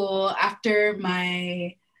medical school after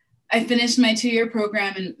I finished my 2-year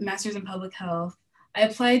program in Master's in Public Health. I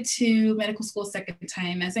applied to medical school a second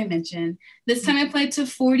time, as I mentioned. This time I applied to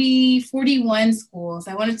 41 schools.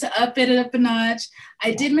 I wanted to up it up a notch.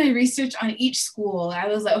 I did my research on each school. I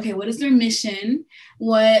was like, okay, what is their mission?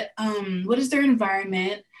 What is their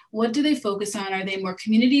environment? What do they focus on? Are they more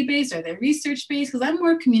community-based? Are they research-based? Because I'm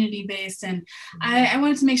more community-based, and I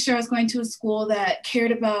wanted to make sure I was going to a school that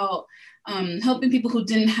cared about helping people who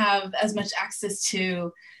didn't have as much access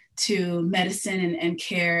to medicine and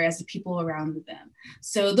care as the people around them.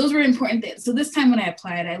 So those were important things. So this time when I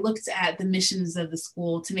applied, I looked at the missions of the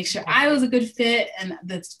school to make sure I was a good fit and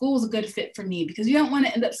the school was a good fit for me, because you don't want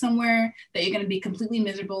to end up somewhere that you're going to be completely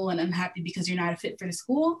miserable and unhappy because you're not a fit for the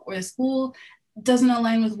school, or the school doesn't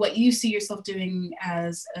align with what you see yourself doing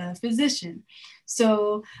as a physician.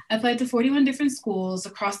 So I applied to 41 different schools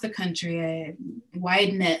across the country.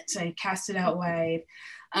 Wide net, I cast it out wide.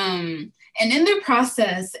 And in their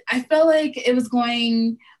process, I felt like it was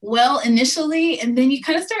going well initially, and then you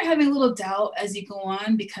kind of start having a little doubt as you go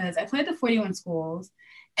on, because I applied to 41 schools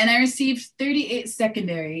and I received 38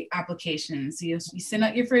 secondary applications. So you send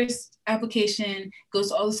out your first application, goes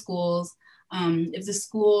to all the schools. If the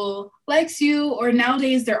school likes you, or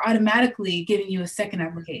nowadays they're automatically giving you a second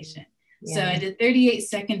application. Yeah. So I did 38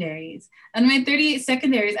 secondaries. And my 38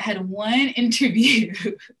 secondaries, I had 1 interview.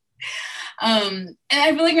 And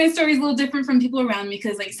I feel like my story is a little different from people around me,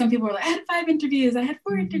 because some people were like, I had 5 interviews, I had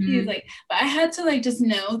 4 interviews, but I had to just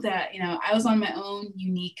know that, I was on my own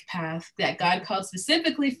unique path that God called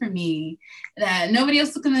specifically for me, that nobody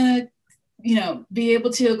else was gonna be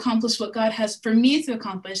able to accomplish what God has for me to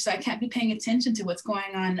accomplish. So I can't be paying attention to what's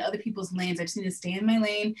going on in other people's lanes. I just need to stay in my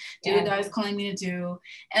lane, do what God is calling me to do.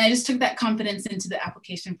 And I just took that confidence into the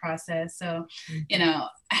application process. So,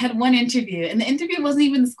 I had one interview, and the interview wasn't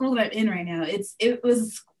even the school that I'm in right now. It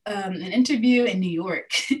was an interview in New York.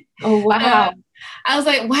 Oh, wow. I was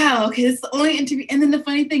like, wow, okay, this is the only interview. And then the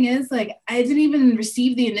funny thing is, like, I didn't even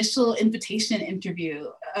receive the initial invitation interview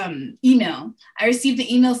email. I received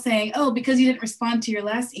the email saying, oh, because you didn't respond to your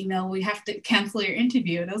last email, we have to cancel your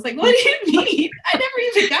interview. And I was like, what do you mean? I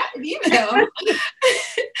never even got an email.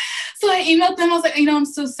 So I emailed them. I was like, I'm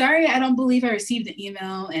so sorry. I don't believe I received the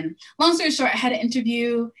email. And long story short, I had an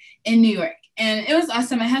interview in New York. And it was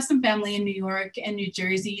awesome. I have some family in New York and New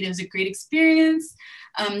Jersey. It was a great experience.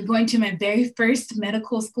 Going to my very first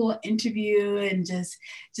medical school interview and just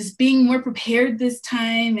being more prepared this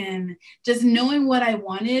time and just knowing what I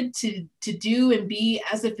wanted to do and be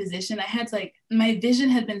as a physician. I had my vision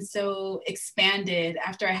had been so expanded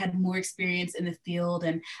after I had more experience in the field,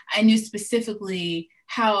 and I knew specifically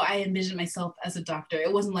how I envisioned myself as a doctor.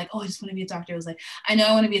 It wasn't like, oh, I just want to be a doctor. It was like, I know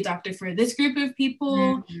I want to be a doctor for this group of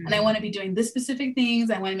people, and I want to be doing this specific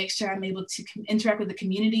things. I want to make sure I'm able to interact with the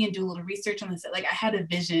community and do a little research on this. Like, I had a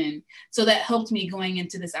vision. So that helped me going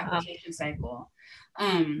into this application cycle.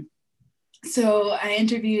 So I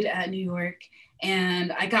interviewed at New York,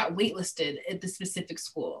 and I got waitlisted at the specific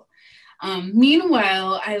school.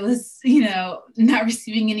 Meanwhile, I was, not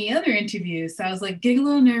receiving any other interviews. So I was like getting a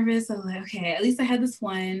little nervous. I was like, okay, at least I had this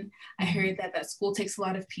one. I heard that school takes a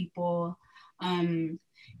lot of people.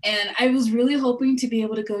 And I was really hoping to be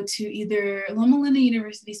able to go to either Loma Linda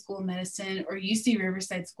University School of Medicine or UC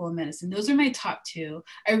Riverside School of Medicine. Those are my top two.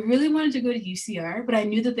 I really wanted to go to UCR, but I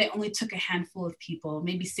knew that they only took a handful of people,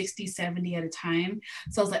 maybe 60, 70 at a time.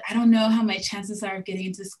 So I was like, I don't know how my chances are of getting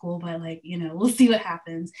into school, but we'll see what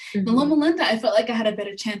happens. The Loma Linda, I felt like I had a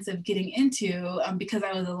better chance of getting into because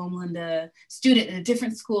I was a Loma Linda student in a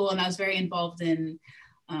different school, and I was very involved in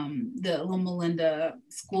the Loma Linda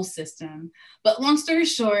school system. But long story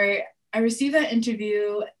short, I received that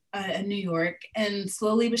interview in New York, and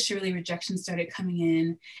slowly but surely rejections started coming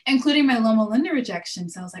in, including my Loma Linda rejection.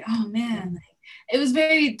 So I was like, oh man, it was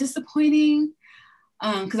very disappointing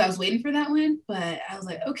because I was waiting for that one. But I was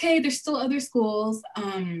like, okay, there's still other schools.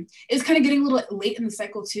 It was kind of getting a little late in the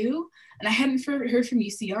cycle too. And I hadn't heard from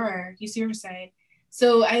UC Riverside.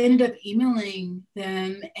 So I ended up emailing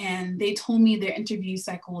them, and they told me their interview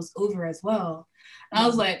cycle was over as well. And I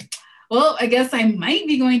was like, well, I guess I might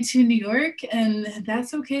be going to New York, and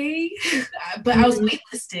that's okay. But I was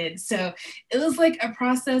waitlisted. So it was like a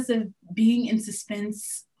process of being in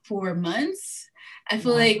suspense for months. I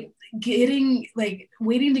feel like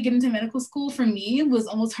waiting to get into medical school for me was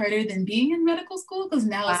almost harder than being in medical school, because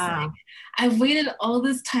now it's like I've waited all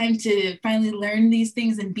this time to finally learn these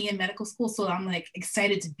things and be in medical school. So I'm like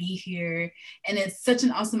excited to be here, and it's such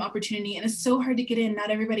an awesome opportunity, and it's so hard to get in. Not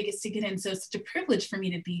everybody gets to get in, so it's such a privilege for me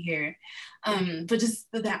to be here. But just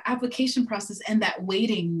that application process and that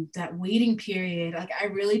waiting period, like I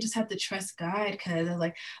really just have to trust God, because I was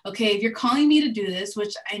like, okay, if you're calling me to do this,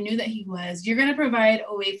 which I knew that He was, you're gonna provide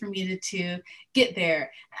a way for me to get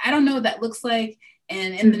there. I don't know what that looks like.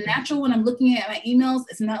 And in the natural, when I'm looking at my emails,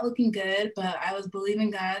 it's not looking good, but I was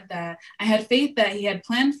believing God that I had faith that He had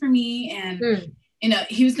planned for me, and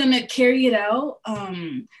He was going to carry it out.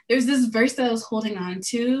 There's this verse that I was holding on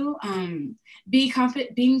to, being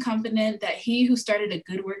confident that He who started a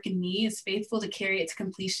good work in me is faithful to carry it to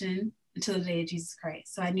completion until the day of Jesus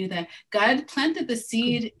Christ. So I knew that God planted the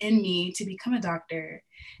seed in me to become a doctor.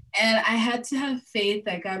 And I had to have faith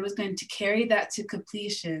that God was going to carry that to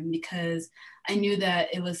completion, because I knew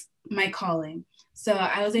that it was my calling. So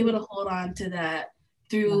I was able to hold on to that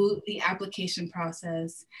through the application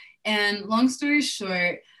process. And long story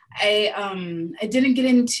short, I didn't get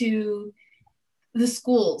into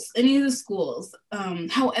any of the schools.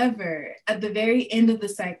 However, at the very end of the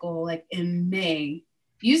cycle, like in May,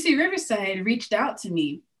 UC Riverside reached out to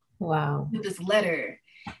me with this letter.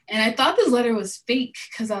 And I thought this letter was fake,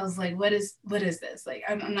 because I was like, what is this? Like,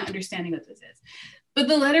 I'm not understanding what this is. But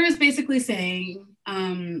the letter is basically saying,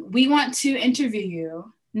 we want to interview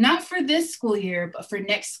you, not for this school year, but for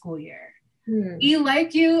next school year. We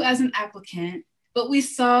like you as an applicant, but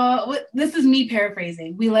this is me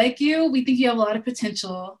paraphrasing. We like you. We think you have a lot of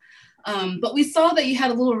potential. But we saw that you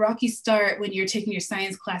had a little rocky start when you're taking your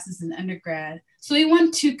science classes in undergrad. So we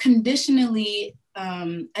want to conditionally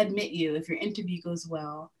admit you if your interview goes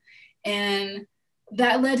well. And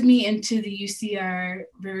that led me into the UC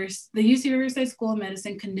Riverside School of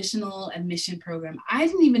Medicine conditional admission program. I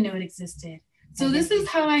didn't even know it existed. So this is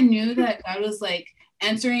how I knew that God was like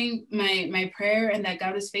answering my prayer and that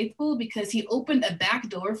God was faithful, because he opened a back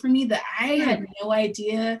door for me that I had no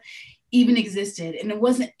idea even existed. And it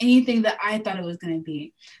wasn't anything that I thought it was going to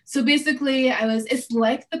be. So basically it's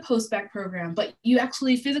like the post-bac program, but you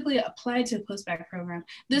actually physically apply to a post-bac program.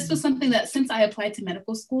 This was something that since I applied to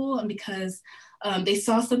medical school, and because they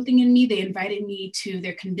saw something in me, they invited me to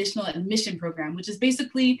their conditional admission program, which is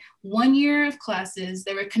basically 1 year of classes.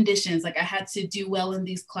 There were conditions, like I had to do well in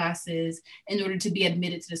these classes in order to be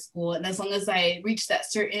admitted to the school. And as long as I reached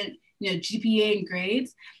that certain, GPA and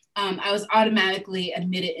grades, I was automatically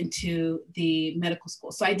admitted into the medical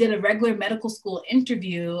school. So I did a regular medical school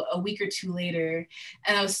interview a week or two later,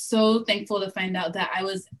 and I was so thankful to find out that I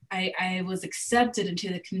was accepted into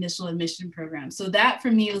the conditional admission program. So that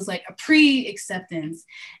for me was like a pre-acceptance,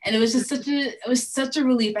 and it was just such a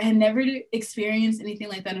relief. I had never experienced anything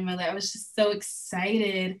like that in my life. I was just so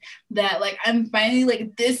excited that like I'm finally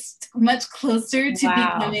like this much closer to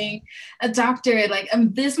becoming a doctor. Like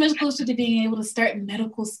I'm this much closer to being able to start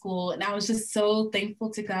medical school. And I was just so thankful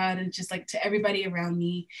to God and just like to everybody around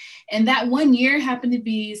me. And that 1 year happened to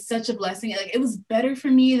be such a blessing. Like it was better for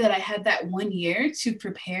me that I had that 1 year to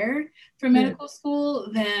prepare for medical school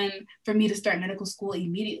than for me to start medical school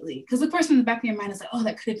immediately. Because of course in the back of your mind, it's like, oh,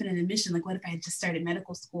 that could have been an admission. Like what if I had just started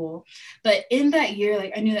medical school? But in that year,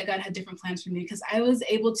 like I knew that God had different plans for me, because I was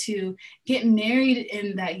able to get married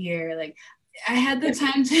in that year. Like I had the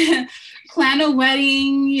time to plan a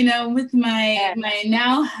wedding, with my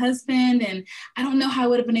now husband. And I don't know how I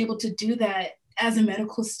would have been able to do that as a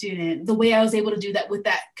medical student, the way I was able to do that with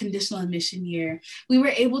that conditional admission year. We were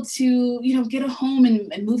able to, get a home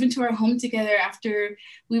and move into our home together after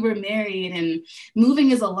we were married. And moving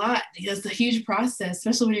is a lot. It's a huge process,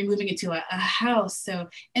 especially when you're moving into a house. So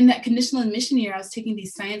in that conditional admission year, I was taking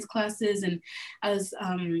these science classes, and I was,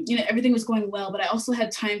 everything was going well, but I also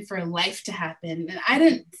had time for life to happen. And I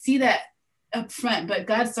didn't see that up front, but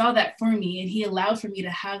God saw that for me, and he allowed for me to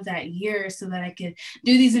have that year so that I could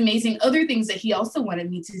do these amazing other things that he also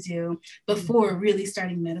wanted me to do before really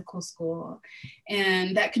starting medical school.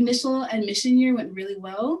 And that conditional admission year went really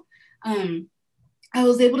well. I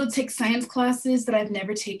was able to take science classes that I've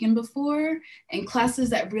never taken before, and classes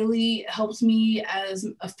that really helped me as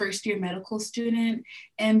a first year medical student.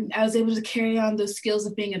 And I was able to carry on those skills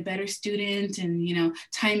of being a better student and,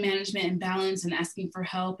 time management and balance and asking for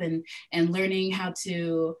help and learning how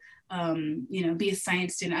to, be a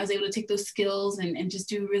science student. I was able to take those skills and just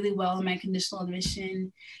do really well in my conditional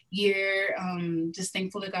admission year. Just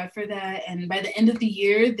thankful to God for that. And by the end of the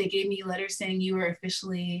year, they gave me a letter saying you were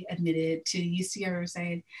officially admitted to UC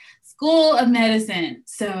Riverside School of Medicine.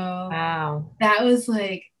 So that was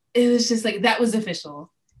like, it was just like, that was official.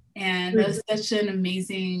 And that was such an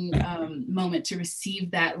amazing moment to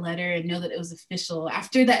receive that letter and know that it was official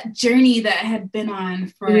after that journey that I had been on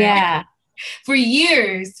for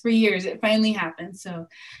years. It finally happened. So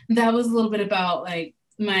that was a little bit about like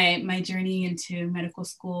my journey into medical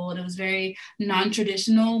school. And it was very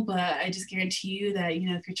non-traditional, but I just guarantee you that,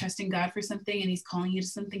 if you're trusting God for something and he's calling you to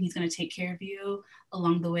something, he's going to take care of you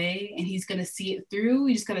along the way, and he's going to see it through.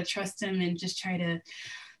 You just got to trust him and just try to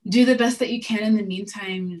do the best that you can in the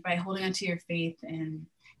meantime by holding on to your faith. And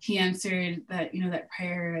he answered that, that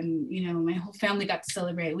prayer, and, my whole family got to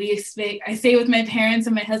celebrate. I stayed with my parents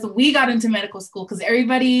and my husband. We got into medical school because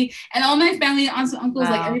everybody and all my family, aunts and uncles,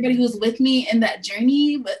 like everybody who was with me in that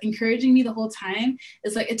journey, but encouraging me the whole time.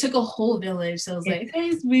 It's like, it took a whole village. So it was like,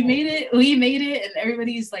 hey, we made it. And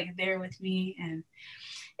everybody's like there with me. And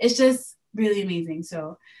it's just really amazing.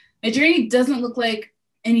 So my journey doesn't look like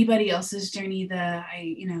anybody else's journey that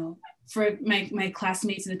for my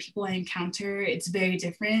classmates and the people I encounter, it's very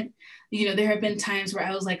different. There have been times where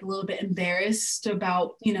I was like a little bit embarrassed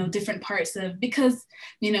about, different parts of, because,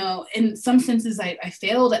 in some senses I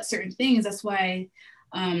failed at certain things. That's why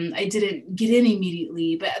I didn't get in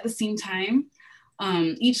immediately. But at the same time,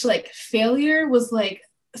 each like failure was like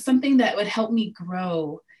something that would help me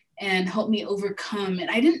grow and help me overcome.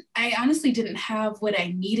 And I honestly didn't have what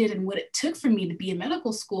I needed and what it took for me to be in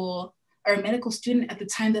medical school or a medical student at the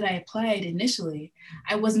time that I applied initially.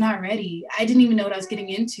 I was not ready. I didn't even know what I was getting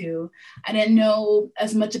into. I didn't know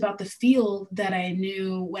as much about the field that I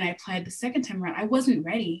knew when I applied the second time around. I wasn't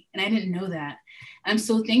ready, and I didn't know that. I'm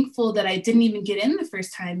so thankful that I didn't even get in the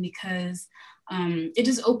first time, because it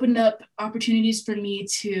just opened up opportunities for me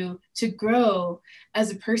to grow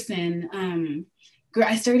as a person.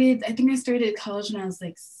 I think I started college when I was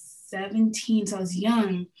like 17, so I was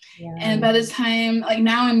young. And by the time, like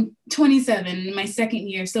now I'm 27, my second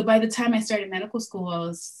year. So by the time I started medical school, I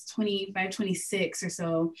was 25, 26 or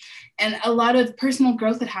so. And a lot of personal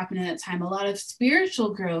growth had happened in that time, a lot of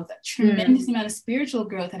spiritual growth, a tremendous amount of spiritual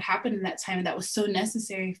growth had happened in that time. And that was so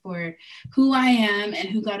necessary for who I am and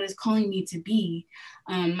who God is calling me to be.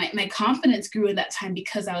 My confidence grew at that time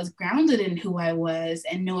because I was grounded in who I was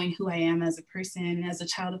and knowing who I am as a person, as a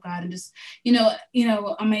child of God, and just,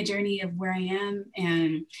 on my journey of where I am,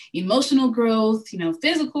 and emotional growth,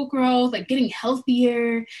 physical growth, like getting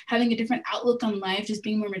healthier, having a different outlook on life, just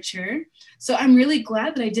being more mature. So I'm really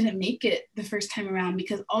glad that I didn't make it the first time around,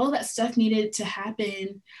 because all of that stuff needed to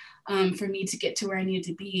happen for me to get to where I needed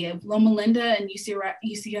to be. Loma Linda and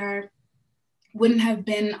UCR wouldn't have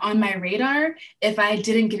been on my radar if I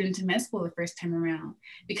didn't get into med school the first time around.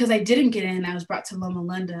 Because I didn't get in, I was brought to Loma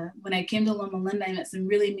Linda. When I came to Loma Linda, I met some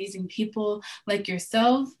really amazing people like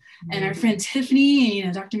yourself and our friend Tiffany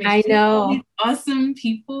and Dr. I know. Awesome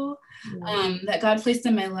people that God placed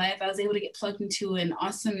in my life. I was able to get plugged into an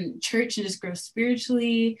awesome church and just grow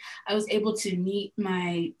spiritually. I was able to meet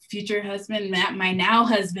my future husband, my now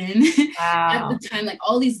husband. At the time. Like,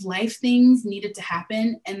 all these life things needed to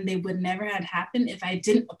happen, and they would never have happened if I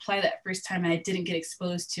didn't apply that first time and I didn't get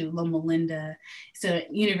exposed to Loma Linda, so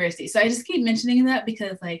university. So I just keep mentioning that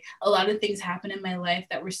because, like, a lot of things happened in my life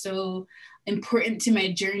that were so important to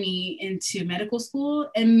my journey into medical school,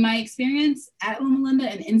 and my experience at Loma Linda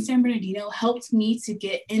and in San Bernardino helped me to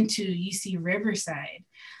get into UC Riverside.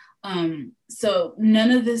 So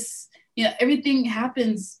none of this, everything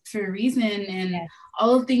happens for a reason, and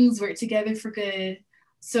all of things work together for good.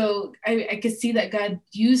 So I could see that God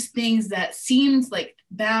used things that seemed like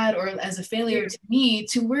bad or as a failure to me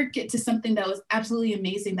to work it to something that was absolutely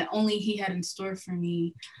amazing that only He had in store for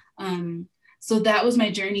me. So that was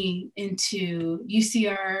my journey into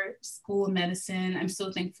UCR School of Medicine. I'm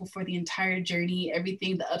so thankful for the entire journey,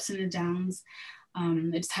 everything, the ups and the downs.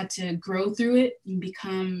 I just had to grow through it and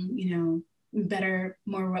become, better,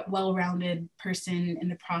 more well-rounded person in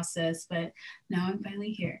the process. But now I'm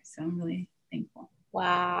finally here. So I'm really thankful.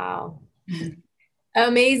 Wow.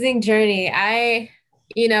 Amazing journey.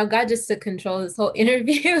 God just took control of this whole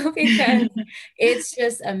interview because it's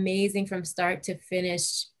just amazing from start to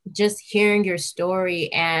finish, just hearing your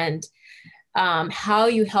story and how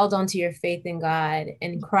you held on to your faith in God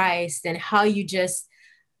and Christ, and how you just,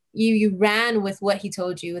 you ran with what He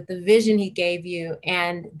told you, with the vision He gave you.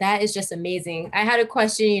 And that is just amazing. I had a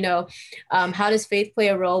question, how does faith play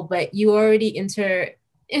a role? But you already interwove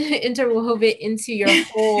it into your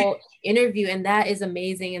whole interview. And that is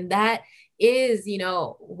amazing. And that is,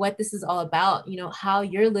 what this is all about, how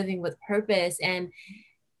you're living with purpose. And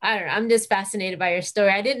I don't know, I'm just fascinated by your story.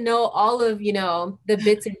 I didn't know all of, the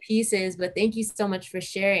bits and pieces, but thank you so much for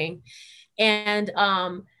sharing. And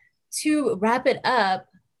to wrap it up,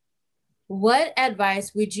 what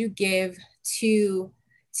advice would you give to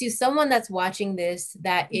someone that's watching this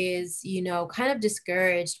that is, kind of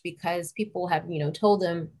discouraged because people have, told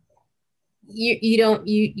them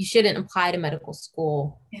you shouldn't apply to medical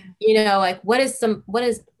school? Like, what is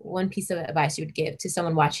one piece of advice you would give to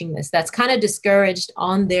someone watching this that's kind of discouraged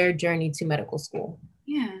on their journey to medical school?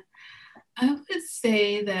 I would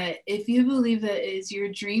say that if you believe that it is your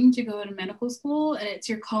dream to go to medical school and it's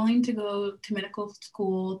your calling to go to medical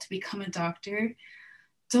school to become a doctor,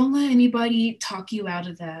 don't let anybody talk you out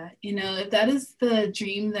of that. If that is the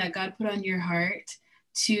dream that God put on your heart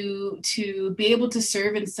to be able to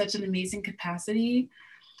serve in such an amazing capacity,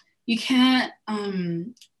 you can't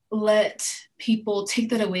let people take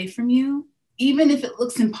that away from you, even if it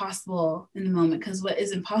looks impossible in the moment, because what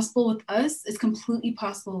is impossible with us is completely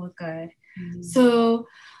possible with God. So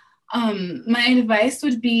my advice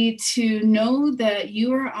would be to know that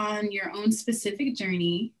you are on your own specific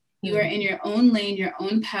journey. You are in your own lane, your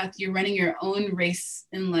own path. You're running your own race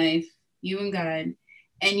in life, you and God.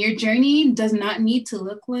 And your journey does not need to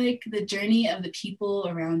look like the journey of the people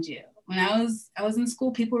around you. When I was in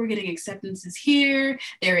school, people were getting acceptances here.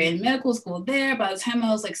 They were in medical school there. By the time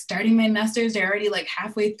I was like starting my master's, they're already like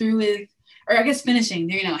halfway through with, or I guess finishing.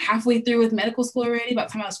 They're halfway through with medical school already. By the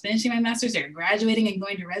time I was finishing my master's, they're graduating and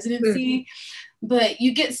going to residency. But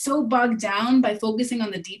you get so bogged down by focusing on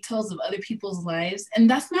the details of other people's lives, and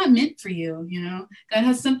that's not meant for you. God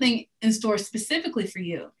has something in store specifically for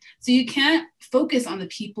you. So you can't focus on the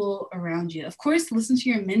people around you. Of course, listen to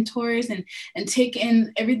your mentors and take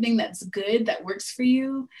in everything that's good, that works for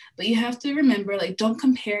you. But you have to remember, like, don't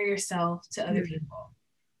compare yourself to other people.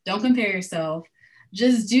 Don't compare yourself.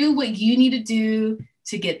 Just do what you need to do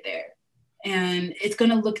to get there. And it's going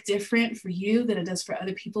to look different for you than it does for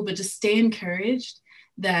other people, but just stay encouraged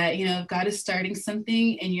that, if God is starting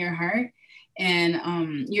something in your heart,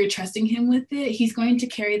 and you're trusting him with it, he's going to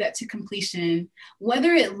carry that to completion,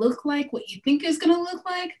 whether it look like what you think it's going to look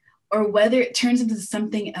like or whether it turns into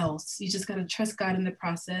something else. You just got to trust God in the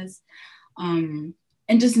process.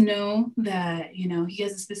 And just know that, you know, he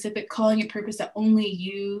has a specific calling and purpose that only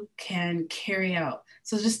you can carry out.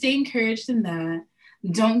 So just stay encouraged in that.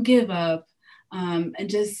 Don't give up, and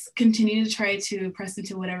just continue to try to press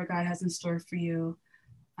into whatever God has in store for you,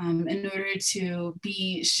 in order to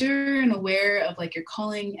be sure and aware of like your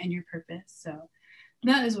calling and your purpose. So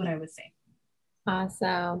that is what I would say.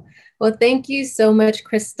 Awesome. Well, thank you so much,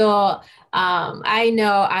 Crystal. I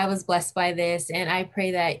know I was blessed by this, and I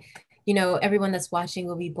pray that, you know, everyone that's watching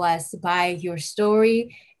will be blessed by your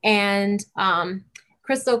story. And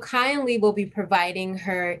Crystal kindly will be providing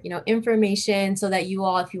her, you know, information so that you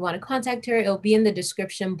all, if you want to contact her, it'll be in the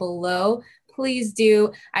description below. Please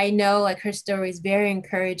do. I know like her story is very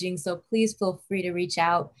encouraging, so please feel free to reach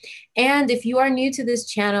out. And if you are new to this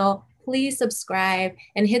channel, please subscribe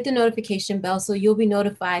and hit the notification bell so you'll be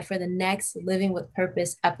notified for the next Living with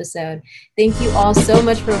Purpose episode. Thank you all so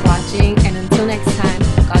much for watching, and until next time,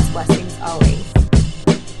 God's blessings always.